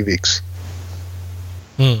 weeks or 3 weeks.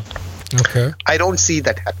 Okay. I don't see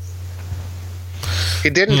that happen.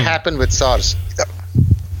 It didn't happen with SARS.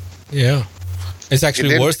 Yeah. It's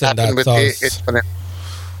actually worse than that. SARS.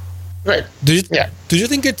 Right. Do you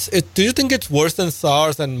think it's worse than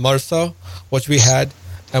SARS and MRSA, which we had?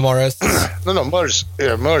 MRS? No, MERS.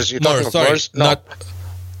 Yeah, MERS. You're talking about MERS? No.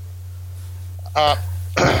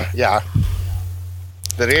 Yeah.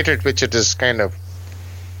 The rate at which it is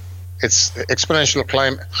it's exponential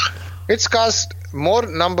climb. It's caused more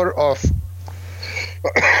number of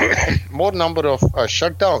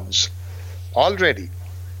shutdowns already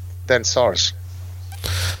than SARS.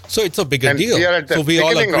 So it's a bigger deal. We are at the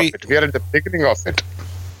all agree. We are at the beginning of it.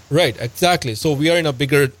 Right, exactly. So we are in a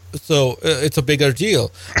bigger, it's a bigger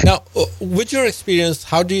deal. Now, with your experience,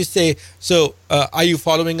 how do you say, are you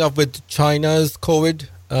following up with China's COVID,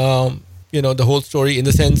 the whole story in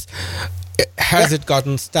the sense, has it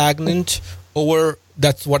gotten stagnant over,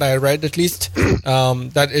 that's what I read at least,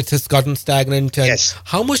 that it has gotten stagnant. And yes.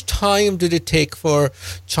 How much time did it take for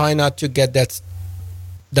China to get that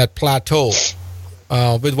plateau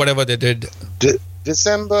with whatever they did?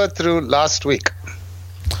 December through last week.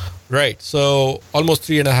 Right. So almost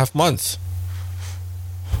 3.5 months.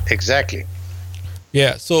 Exactly.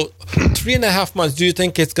 Yeah. So 3.5 months. Do you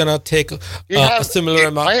think it's going to take a similar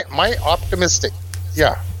amount? My optimistic.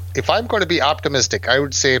 Yeah. If I'm going to be optimistic, I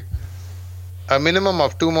would say a minimum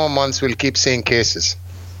of 2 more months we'll keep seeing cases.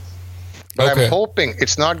 But I'm hoping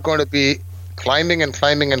it's not going to be climbing and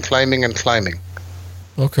climbing and climbing and climbing.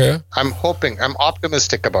 Okay. I'm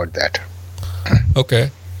optimistic about that. Okay.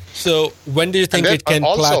 So when do you think it can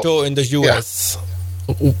plateau in the US?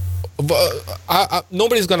 Yeah.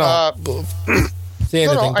 Nobody's going to say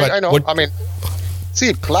anything. I know. I mean,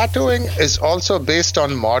 see, plateauing is also based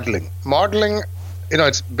on modeling. Modeling,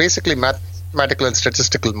 it's basically mathematical and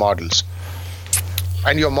statistical models.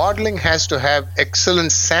 And your modeling has to have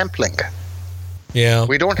excellent sampling. Yeah.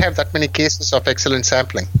 We don't have that many cases of excellent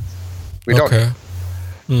sampling. We don't. Okay.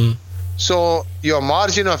 So your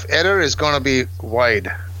margin of error is going to be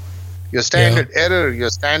wide. Your standard error, your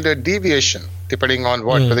standard deviation, depending on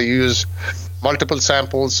whether you use multiple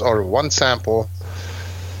samples or one sample,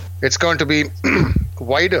 it's going to be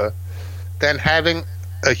wider than having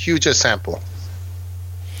a huger sample.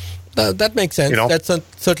 That makes sense. That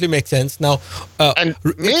certainly makes sense. Now, and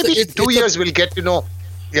maybe in 2 years we'll get to know.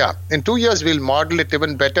 Yeah, in 2 years we'll model it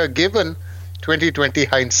even better given 2020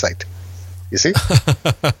 hindsight. You see?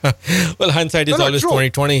 Well, hindsight is always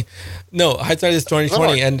 2020. No, hindsight is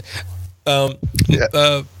 2020, and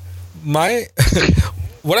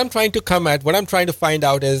what I'm trying to come at, what I'm trying to find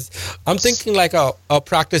out is, I'm thinking like a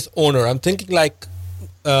practice owner. I'm thinking like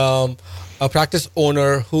a practice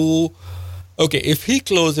owner who, if he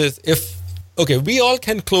closes, we all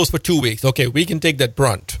can close for 2 weeks. Okay, we can take that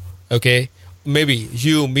brunt. Okay, maybe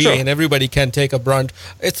you, me, and everybody can take a brunt.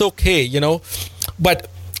 It's okay, But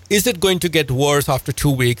is it going to get worse after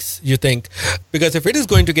 2 weeks, you think? Because if it is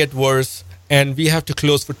going to get worse and we have to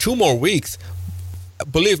close for 2 more weeks,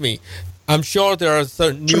 believe me, I'm sure there are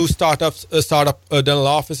certain new startup dental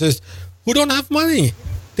offices who don't have money.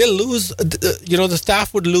 They'll lose, the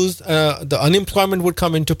staff would lose, the unemployment would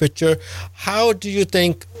come into picture. How do you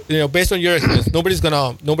think, based on your experience, nobody's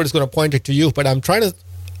gonna point it to you, but I'm trying to,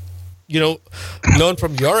 learn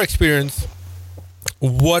from your experience,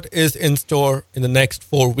 what is in store in the next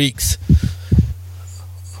 4 weeks,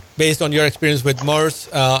 based on your experience with MERS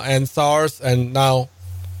and SARS and now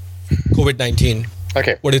COVID-19.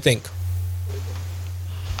 Okay. What do you think?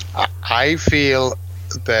 I feel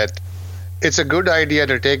that it's a good idea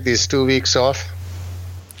to take these 2 weeks off.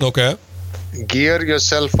 Okay. Gear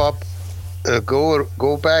yourself up.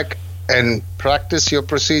 Go back and practice your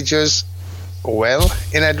procedures well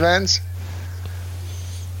in advance.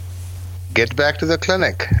 Get back to the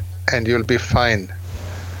clinic and you'll be fine.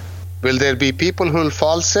 Will there be people who will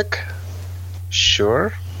fall sick?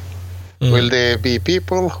 Sure. Will there be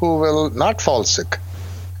people who will not fall sick?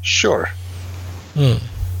 Sure. Can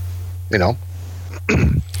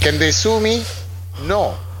they sue me?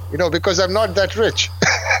 No. Because I'm not that rich.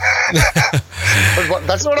 But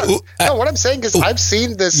that's not. What I'm saying is, I've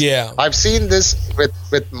seen this. Yeah. I've seen this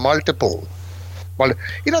with multiple.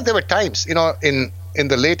 There were times, in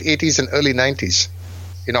the late 80s and early 90s,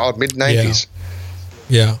 or mid 90s.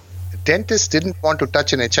 Yeah. Dentists didn't want to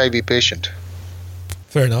touch an HIV patient.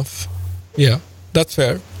 Fair enough. Yeah, that's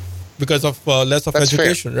fair. Because of less of That's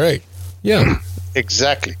education, right? Yeah.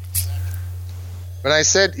 Exactly. When I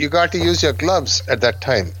said you got to use your gloves at that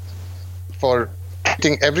time for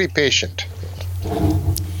treating every patient,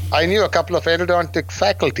 I knew a couple of endodontic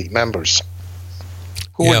faculty members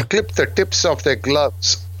who would clip the tips of their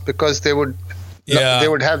gloves because they would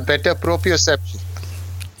have better proprioception.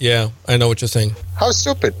 Yeah, I know what you're saying. How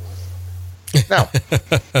stupid. Now,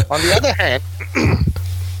 on the other hand,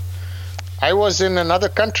 I was in another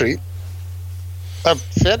country, a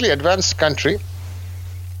fairly advanced country,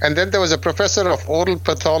 and then there was a professor of oral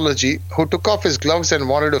pathology who took off his gloves and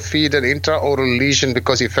wanted to feed an intraoral lesion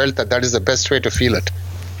because he felt that is the best way to feel it.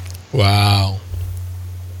 Wow.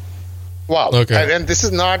 Okay. And this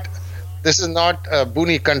is not a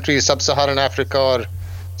boony country, sub-Saharan Africa or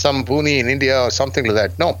some boony in India or something like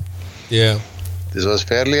that. No. Yeah. This was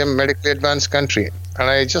fairly a medically advanced country. And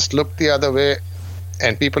I just looked the other way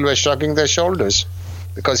and people were shrugging their shoulders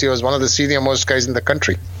because he was one of the senior most guys in the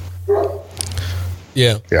country.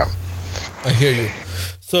 Yeah. Yeah. I hear you.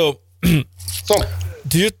 So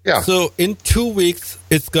so in 2 weeks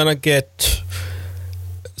it's gonna get.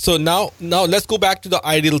 So now let's go back to the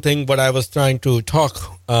ideal thing. What I was trying to talk.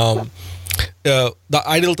 The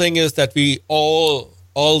ideal thing is that we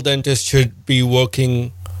all dentists should be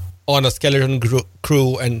working on a skeleton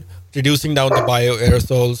crew and reducing down the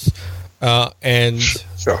bioaerosols. And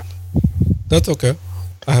sure, that's okay.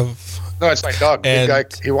 No, it's my dog. Big guy.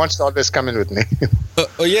 He wants to always come in with me.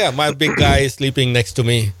 My big guy is sleeping next to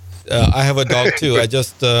me. I have a dog too. I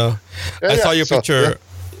just I saw your picture.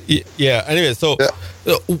 Yeah. Anyway,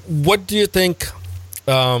 what do you think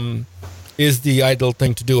is the ideal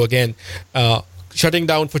thing to do? Again, shutting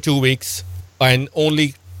down for 2 weeks and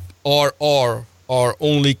only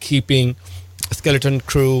only keeping skeleton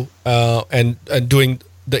crew and doing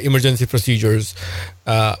the emergency procedures.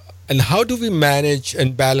 And how do we manage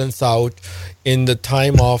and balance out in the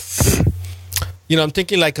time of, I'm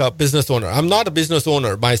thinking like a business owner. I'm not a business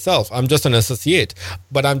owner myself. I'm just an associate.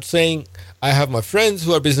 But I'm saying I have my friends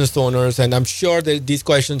who are business owners, and I'm sure that these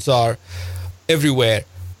questions are everywhere.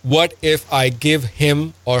 What if I give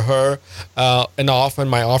him or her an off and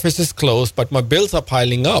my office is closed, but my bills are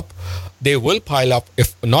piling up? They will pile up,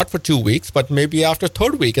 if not for 2 weeks, but maybe after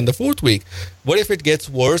 3rd week and the 4th week. What if it gets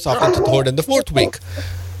worse after the 3rd and the 4th week?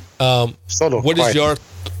 What is your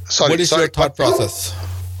thought process?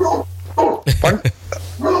 No,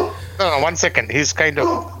 1 second. He's kind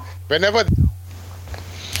of whenever.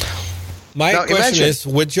 My question is,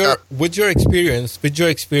 with your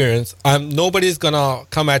experience, nobody's gonna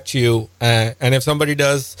come at you, and if somebody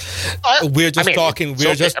does, we're just talking.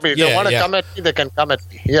 We're just. If they want to come at me, they can come at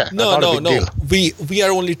me. Yeah. No. We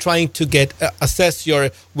are only trying to assess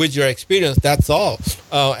with your experience. That's all.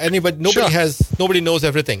 Nobody knows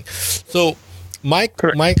everything. So my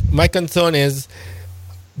concern is,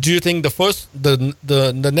 do you think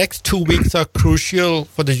the next 2 weeks are crucial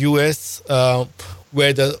for the U.S.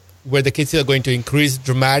 Where the cases are going to increase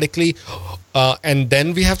dramatically, and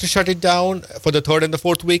then we have to shut it down for the 3rd and the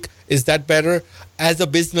 4th week? Is that better as a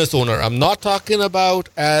business owner? I'm not talking about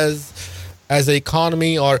as an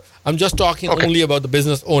economy, or I'm just talking only about the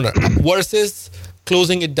business owner versus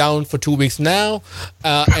closing it down for 2 weeks now,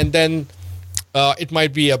 and then it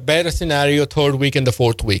might be a better scenario third week and the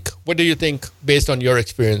fourth week. What do you think based on your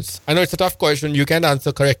experience? I know it's a tough question. You can't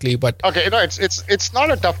answer correctly, but Okay, no, it's not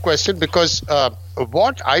a tough question because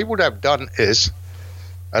what I would have done is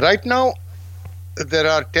right now there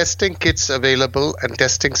are testing kits available and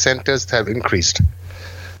testing centers have increased.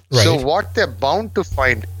 Right. So what they're bound to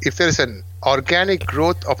find, if there is an organic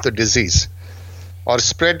growth of the disease or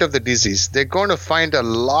spread of the disease, they're going to find a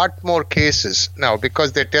lot more cases now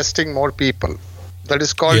because they're testing more people. That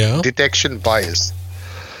is called detection bias.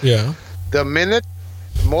 yeah, The minute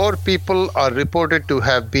more people are reported to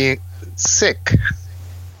have been sick,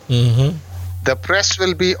 the press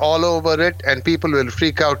will be all over it and people will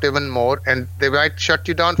freak out even more and they might shut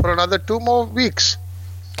you down for another 2 more weeks.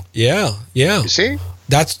 yeah. You see?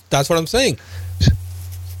 That's what I'm saying.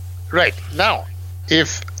 Right. Now,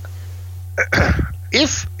 if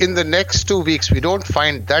in the next 2 weeks we don't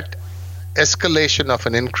find that escalation of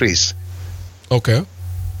an increase, Okay.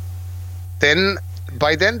 then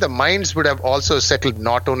by then the minds would have also settled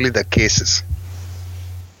not only the cases.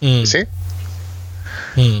 You see?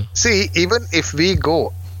 See, even if we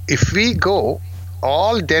go,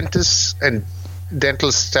 all dentists and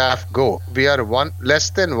dental staff go, we are less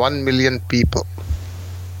than 1 million people.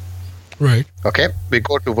 Right. Okay, we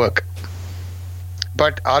go to work.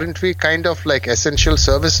 But aren't we kind of like essential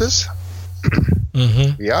services?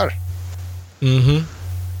 We are.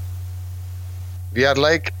 We are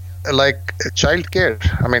like childcare.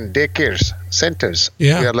 I mean, daycares, centers.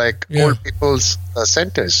 Yeah. We are like old people's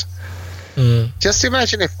centers. Just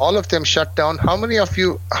imagine if all of them shut down. How many of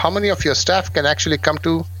your staff can actually come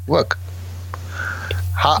to work?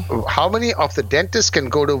 How many of the dentists can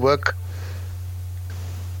go to work?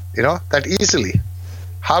 That easily.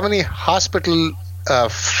 How many hospital,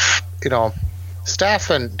 staff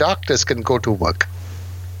and doctors can go to work?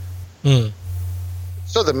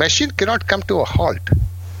 So the machine cannot come to a halt.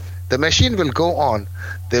 The machine will go on.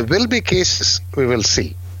 There will be cases we will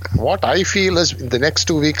see. What I feel is in the next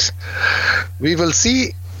 2 weeks, we will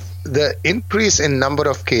see the increase in number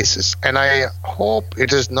of cases. And I hope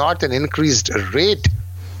it is not an increase in the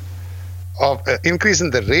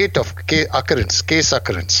rate of case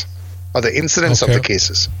occurrence, or the incidence of the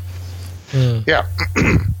cases. Yeah.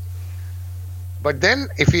 But then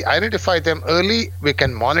if we identify them early, we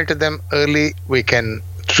can monitor them early, we can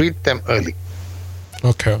treat them early.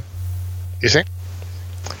 Okay. You see?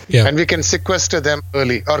 Yeah. And we can sequester them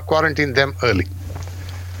early or quarantine them early.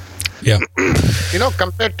 Yeah.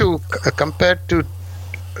 Compared to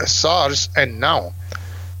SARS and now,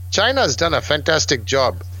 China has done a fantastic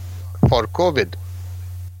job for COVID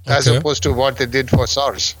as opposed to what they did for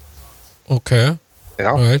SARS. Okay.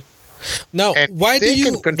 Right. Now, And why do they you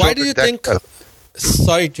can control think? that well.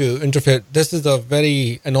 Sorry to interfere. This is a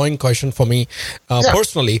very annoying question for me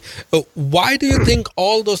personally. Why do you think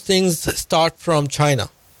all those things start from China?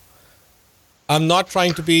 I'm not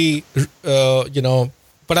trying to be,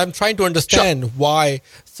 but I'm trying to understand why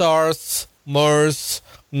SARS, MERS,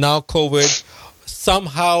 now COVID,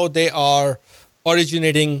 somehow they are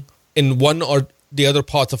originating in one or the other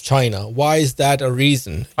parts of China. Why is that a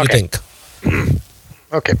reason, you think?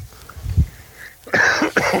 Okay.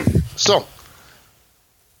 So,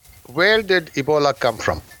 where did Ebola come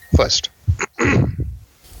from first?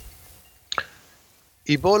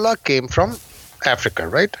 Ebola came from Africa,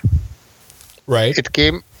 right? Right. It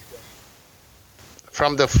came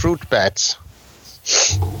from the fruit bats.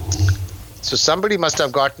 So somebody must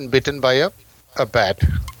have gotten bitten by a bat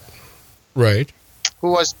Right.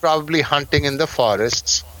 who was probably hunting in the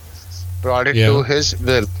forests, brought it to his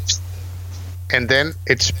village, and then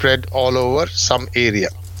it spread all over some area.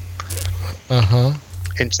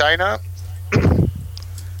 In China,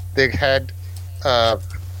 they had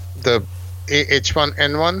the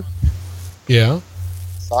H1N1,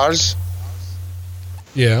 SARS.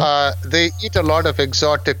 They eat a lot of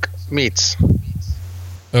exotic meats.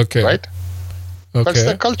 Okay. Right? That's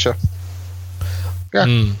the culture.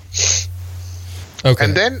 Yeah. Okay.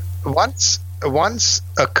 And then once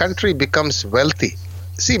a country becomes wealthy,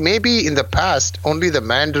 see, maybe in the past only the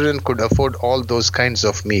Mandarin could afford all those kinds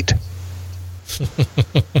of meat.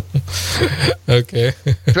 Okay.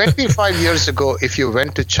 25 years ago, if you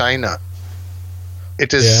went to China,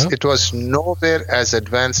 it was nowhere as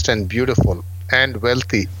advanced and beautiful and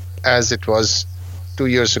wealthy as it was 2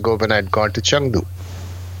 years ago when I'd gone to Chengdu.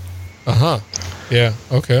 Yeah.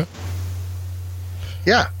 Okay.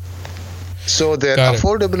 Yeah. So the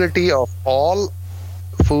affordability of all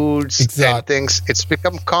foods and things, it's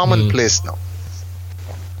become commonplace now.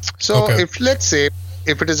 So if let's say,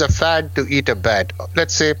 if it is a fad to eat a bat,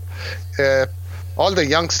 let's say all the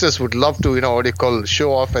youngsters would love to, what do you call,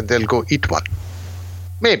 show off, and they'll go eat one.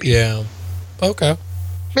 Maybe. Yeah. Okay.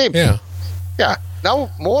 Maybe. Yeah. Yeah.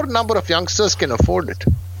 Now, more number of youngsters can afford it.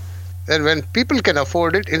 And when people can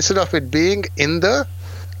afford it, instead of it being in the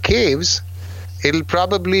caves, it'll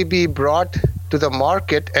probably be brought to the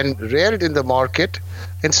market and reared in the market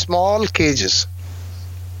in small cages.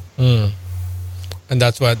 And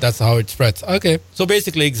that's how it spreads. Okay. So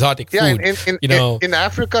basically exotic food. Yeah, in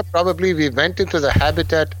Africa, probably we went into the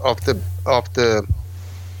habitat of the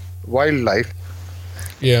wildlife.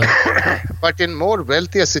 Yeah. But in more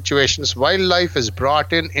wealthier situations, wildlife is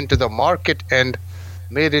brought into the market and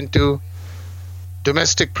made into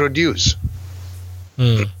domestic produce.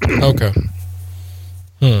 Okay.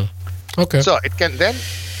 Okay. So it can then,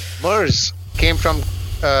 MERS came from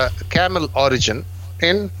camel origin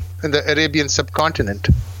in the Arabian subcontinent.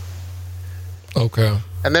 Okay.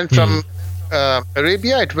 And then from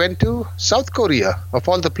Arabia, it went to South Korea, of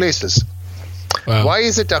all the places. Wow. Why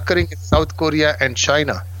is it occurring in South Korea and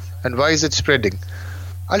China? And why is it spreading?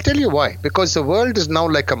 I'll tell you why. Because the world is now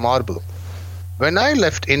like a marble. When I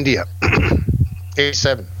left India,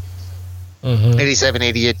 87,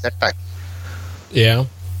 88, that time. Yeah.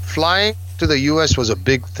 Flying to the US was a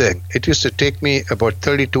big thing. It used to take me about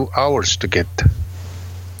 32 hours to get.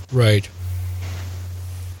 Right.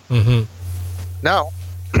 Now,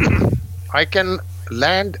 I can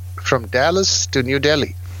land from Dallas to New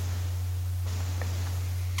Delhi.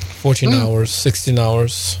 14 hours, 16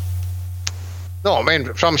 hours. No, I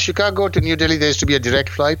mean, from Chicago to New Delhi, there used to be a direct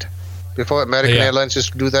flight. Before, American Airlines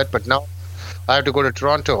used to do that. But now, I have to go to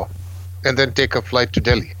Toronto and then take a flight to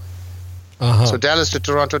Delhi. So Dallas to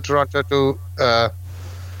Toronto, Toronto to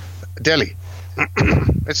Delhi.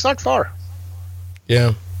 It's not far.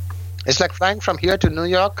 Yeah. It's like flying from here to New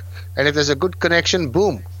York, and if there's a good connection,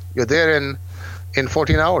 boom, you're there in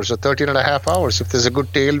 14 hours or 13 and a half hours. If there's a good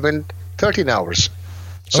tailwind, 13 hours.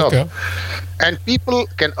 So, and people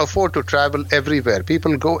can afford to travel everywhere.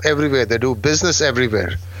 People go everywhere. They do business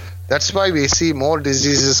everywhere. That's why we see more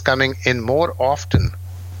diseases coming in more often.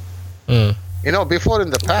 Before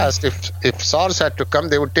in the past, if SARS had to come,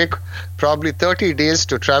 they would take probably 30 days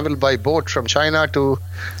to travel by boat from China to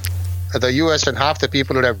the US, and half the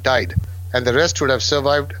people would have died. And the rest would have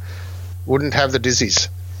survived, wouldn't have the disease.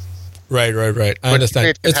 Right. I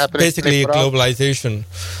understand. It's basically globalization.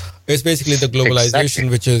 It's basically the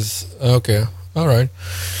globalization, which is... Okay. All right.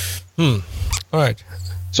 All right.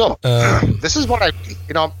 So, this is what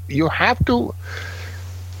you have to...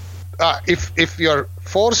 If you're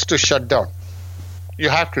forced to shut down, you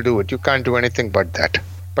have to do it. You can't do anything but that.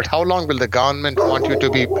 But how long will the government want you to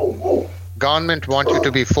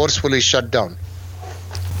be forcefully shut down?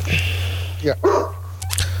 Yeah.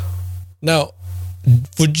 Now,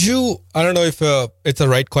 would you, I don't know if it's a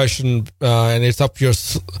right question and it's up your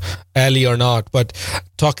alley or not, but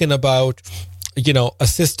talking about,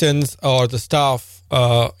 assistants or the staff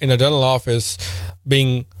in a dental office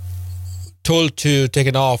being told to take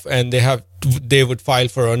it off and they would file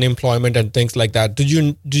for unemployment and things like that. Do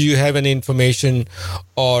you have any information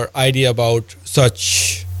or idea about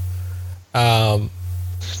such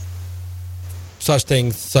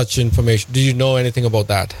things, such information? Do you know anything about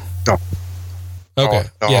that? No. Okay.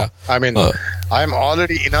 No. Yeah. I mean, I'm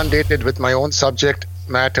already inundated with my own subject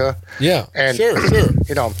matter. Yeah. And sure.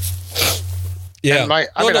 Yeah. And I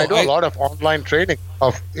do a lot of online training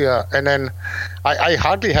and then I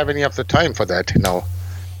hardly have any of the time for that,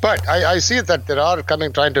 But I see that there are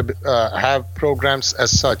trying to have programs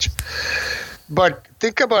as such. But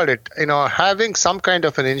think about it, having some kind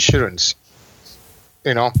of an insurance,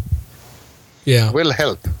 will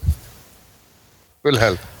help.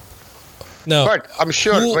 No. But I'm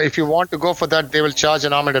sure if you want to go for that, they will charge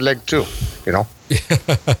an arm and a leg too,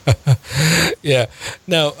 Yeah.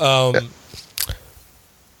 Now,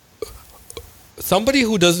 somebody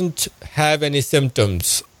who doesn't have any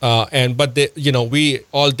symptoms, but they, we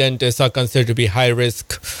all dentists are considered to be high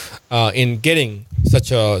risk in getting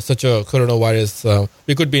such a coronavirus.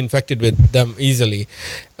 We could be infected with them easily.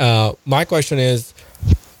 My question is,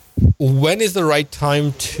 when is the right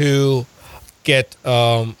time to get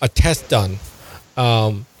a test done?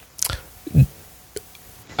 I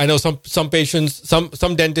know some patients,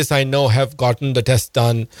 some dentists I know have gotten the test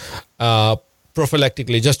done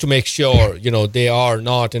prophylactically, just to make sure they are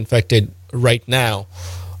not infected right now.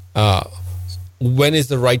 When is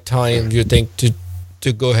the right time, you think, to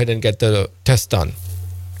go ahead and get the test done?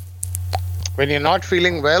 When you're not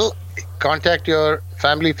feeling well, contact your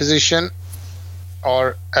family physician,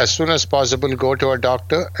 or as soon as possible go to a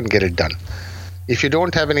doctor and get it done. If you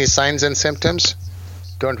don't have any signs and symptoms,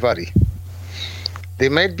 don't worry. there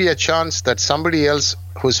might be a chance that somebody else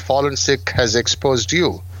who's fallen sick has exposed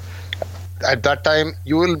you. At that time,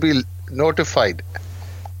 you will be notified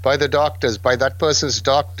by the doctors, by that person's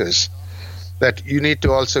doctors, that you need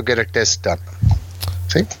to also get a test done.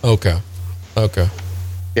 See? Okay.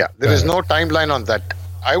 Yeah, there is no timeline on that.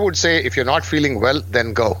 I would say if you're not feeling well,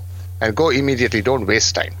 then go. And go immediately. Don't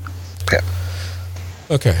waste time. Yeah.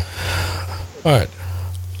 Okay. All right.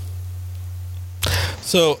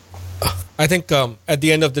 So, I think at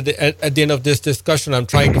the end of this discussion, I'm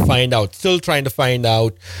still trying to find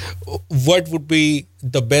out what would be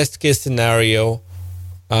the best case scenario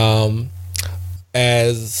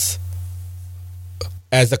as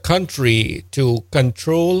a country to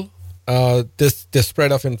control this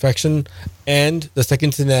spread of infection, and the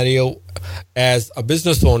second scenario as a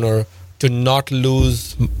business owner to not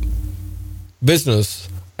lose business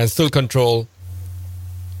and still control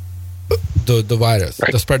the virus,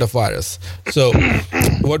 the spread of virus. So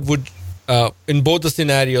what would, in both the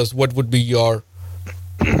scenarios, what would be your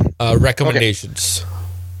recommendations? Okay.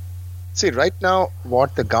 See, right now,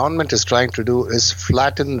 what the government is trying to do is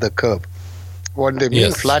flatten the curve. What they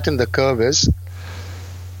mean flatten the curve is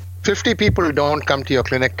 50 people don't come to your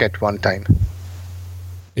clinic at one time.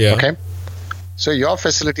 Yeah. Okay? So your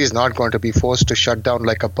facility is not going to be forced to shut down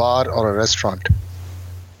like a bar or a restaurant.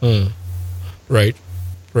 Right.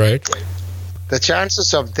 The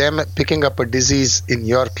chances of them picking up a disease in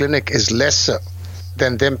your clinic is lesser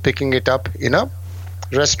than them picking it up in a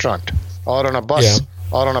restaurant or on a bus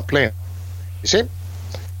or on a plane. You see?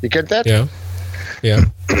 You get that? Yeah.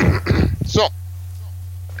 So,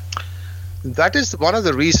 that is one of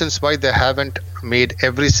the reasons why they haven't made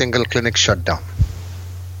every single clinic shut down.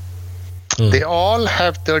 They all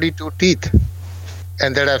have 32 teeth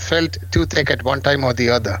and that have felt toothache at one time or the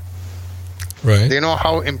other. Right. They know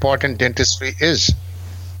how important dentistry is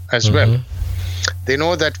as well. They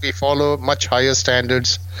know that we follow much higher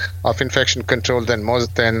standards of infection control than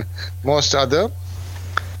most other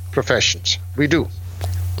professions. We do.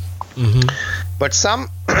 But some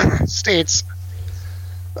states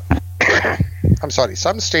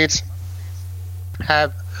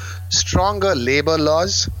have stronger labor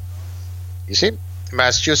laws. You see,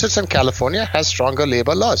 Massachusetts and California has stronger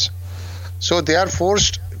labor laws. So they are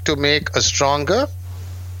forced to make a stronger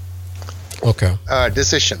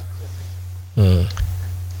decision. That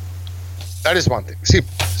is one thing. See,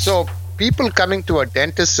 so people coming to a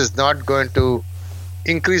dentist is not going to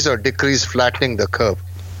increase or decrease flattening the curve.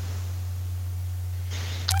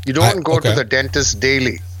 You don't go to the dentist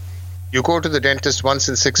daily. You go to the dentist once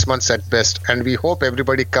in 6 months at best, and we hope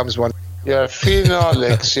everybody comes once. You have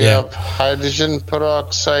phenolics, you have hydrogen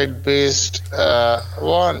peroxide based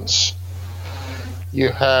ones. You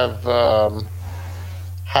have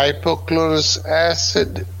hypochlorous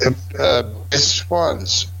acid based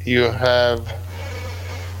ones. You have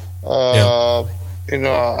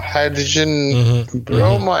hydrogen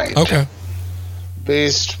bromide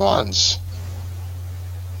based ones.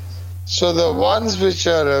 So the ones which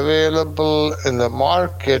are available in the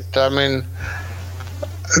market, I mean,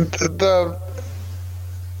 the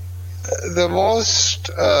most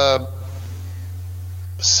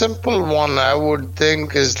simple one I would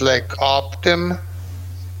think is like Optim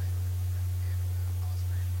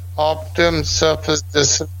surface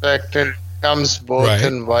disinfectant. Comes both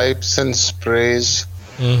in wipes and sprays,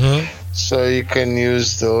 so you can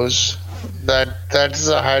use those. That's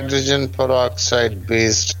a hydrogen peroxide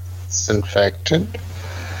based disinfectant.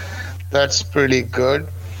 That's pretty good.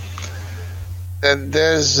 And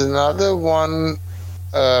there's another one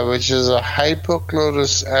which is a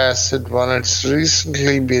hypochlorous acid one. It's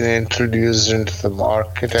recently been introduced into the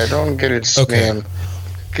market. I don't get its name.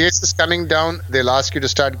 Cases coming down, they'll ask you to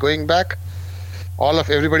start going back.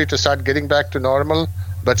 Everybody to start getting back to normal,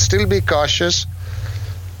 but still be cautious.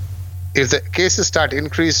 If the cases start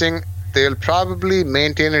increasing, they'll probably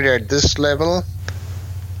maintain it at this level.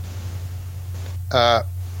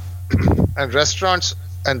 And restaurants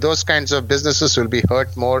and those kinds of businesses will be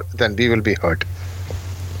hurt more than we will be hurt.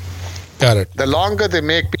 Got it. The longer they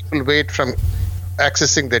make people wait from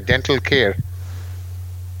accessing their dental care,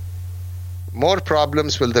 more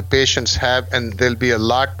problems will the patients have, and there'll be a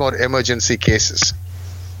lot more emergency cases.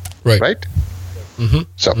 Right?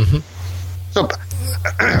 So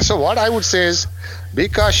what I would say is, be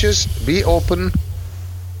cautious, be open.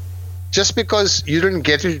 Just because you didn't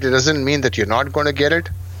get it doesn't mean that you're not going to get it.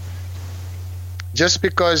 Just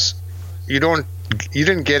because you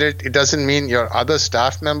didn't get it, it doesn't mean your other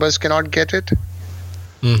staff members cannot get it.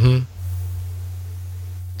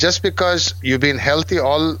 Just because you've been healthy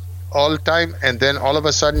all time and then all of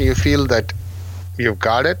a sudden you feel that you've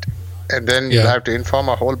got it and then you'll have to inform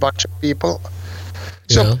a whole bunch of people.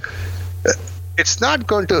 So it's not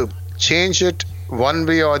going to change it one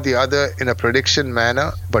way or the other in a prediction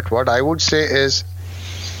manner. But what I would say is,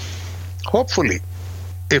 hopefully,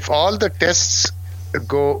 if all the tests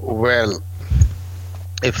go well,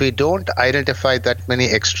 if we don't identify that many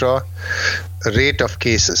extra rate of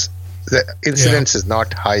cases, the incidence is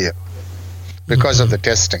not higher because of the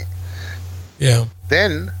testing. Yeah.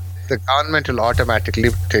 Then the government will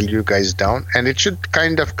automatically tell you guys down, and it should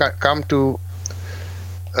kind of come to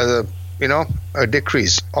a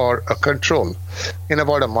decrease or a control in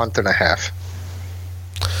about a month and a half.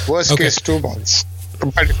 Worst case, 2 months.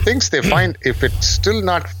 But if things they find, if it's still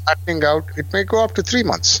not flattening out, it may go up to 3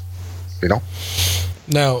 months.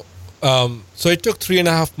 Now, so it took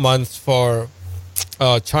 3.5 months for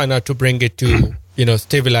China to bring it to,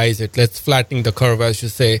 stabilize it. Let's flatten the curve, as you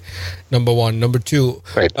say, number one. Number two,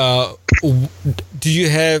 right. Do you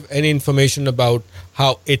have any information about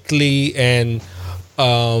how Italy and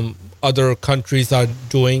other countries are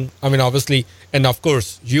doing? I mean, obviously, and of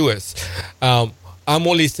course, US. I'm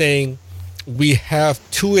only saying we have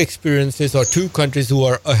two experiences or two countries who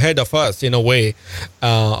are ahead of us in a way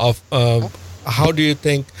how do you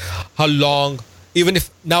think, how long, even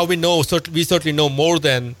if now we certainly know more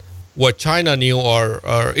than what China knew or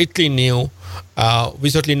Italy knew, we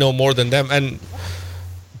certainly know more than them. And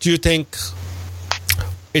do you think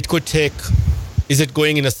it could take, is it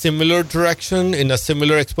going in a similar direction, in a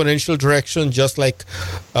similar exponential direction, just like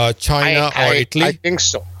China or Italy? I think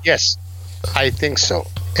so. Yes, I think so.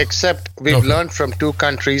 Except we've learned from two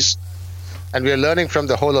countries, and we are learning from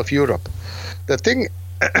the whole of Europe. The thing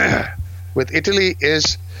with Italy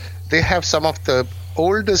is they have some of the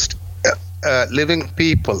oldest living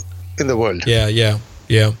people in the world. Yeah.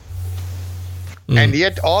 And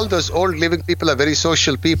yet all those old living people are very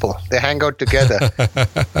social people. They hang out together.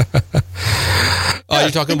 Are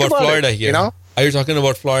you talking about Florida here? Are you talking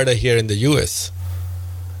about Florida here in the US?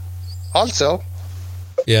 Also.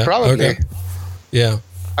 Yeah. Probably. Okay. Yeah.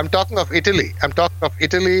 I'm talking of Italy.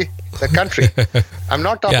 The country. I'm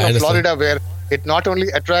not talking of Florida, where it not only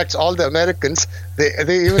attracts all the Americans, they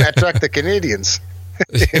even attract the Canadians.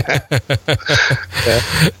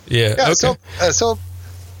 Yeah. Okay. So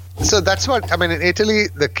that's what I mean. In Italy,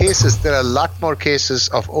 the cases, there are a lot more cases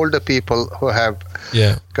of older people who have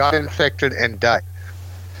got infected and died.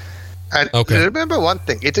 And remember one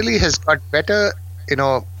thing: Italy has got better,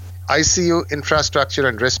 ICU infrastructure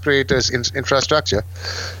and respirators infrastructure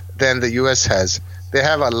than the US has. They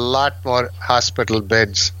have a lot more hospital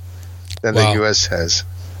beds than the US has.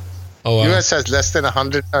 US has less than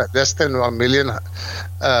 1 million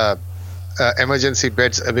emergency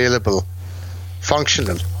beds available,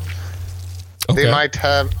 functional. They might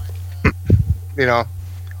have, a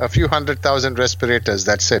few 100,000 respirators.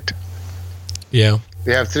 That's it. Yeah.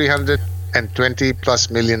 We have 320 plus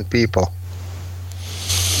million people.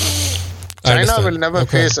 China will never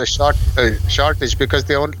face a shortage because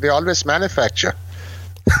they always manufacture.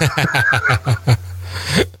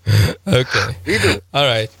 Okay. We do. All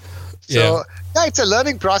right. So it's a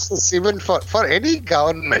learning process even for any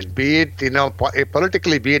government, be it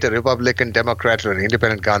politically, be it a Republican, Democrat, or an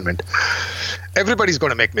independent government. Everybody's going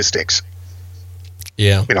to make mistakes.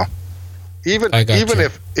 Yeah. Even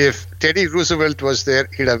if Teddy Roosevelt was there,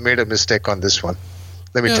 he'd have made a mistake on this one.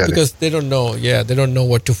 Let me tell you. Because they don't know. Yeah, they don't know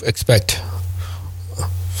what to expect.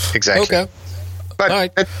 Exactly. Okay. But all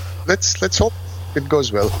right. let's hope it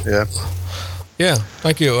goes well. Yeah. Yeah.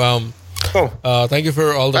 Thank you. Thank you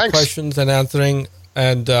for all the questions and answering,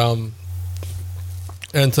 and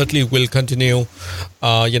certainly we'll continue,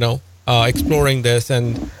 exploring this.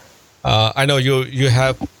 And I know you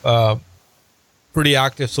have pretty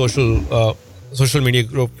active social media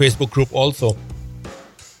group, Facebook group also,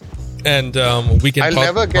 and we can. I'll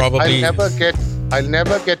never get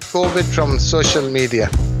COVID from social media.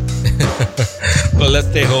 Well, let's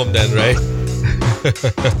stay home then, right?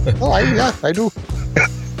 I do.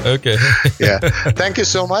 Okay. Yeah. Thank you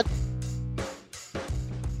so much.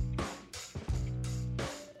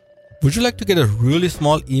 Would you like to get a really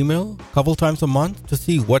small email a couple times a month to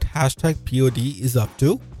see what #POD is up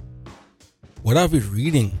to? What are we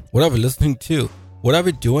reading? What are we listening to? What are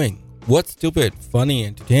we doing? What's stupid, funny,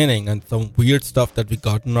 entertaining, and some weird stuff that we've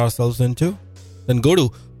gotten ourselves into? Then go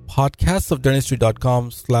to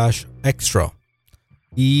podcastsofdentistry.com/extra.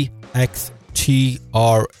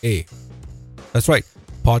 EXTRA. That's right.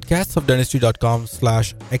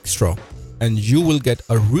 podcastsofdentistry.com/extra. And you will get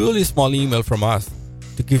a really small email from us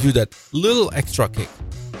to give you that little extra kick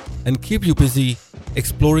and keep you busy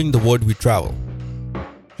exploring the world we travel.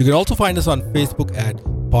 You can also find us on Facebook at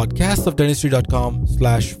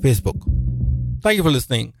podcastsofdentistry.com/Facebook. Thank you for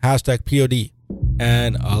listening. #POD.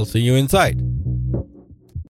 And I'll see you inside.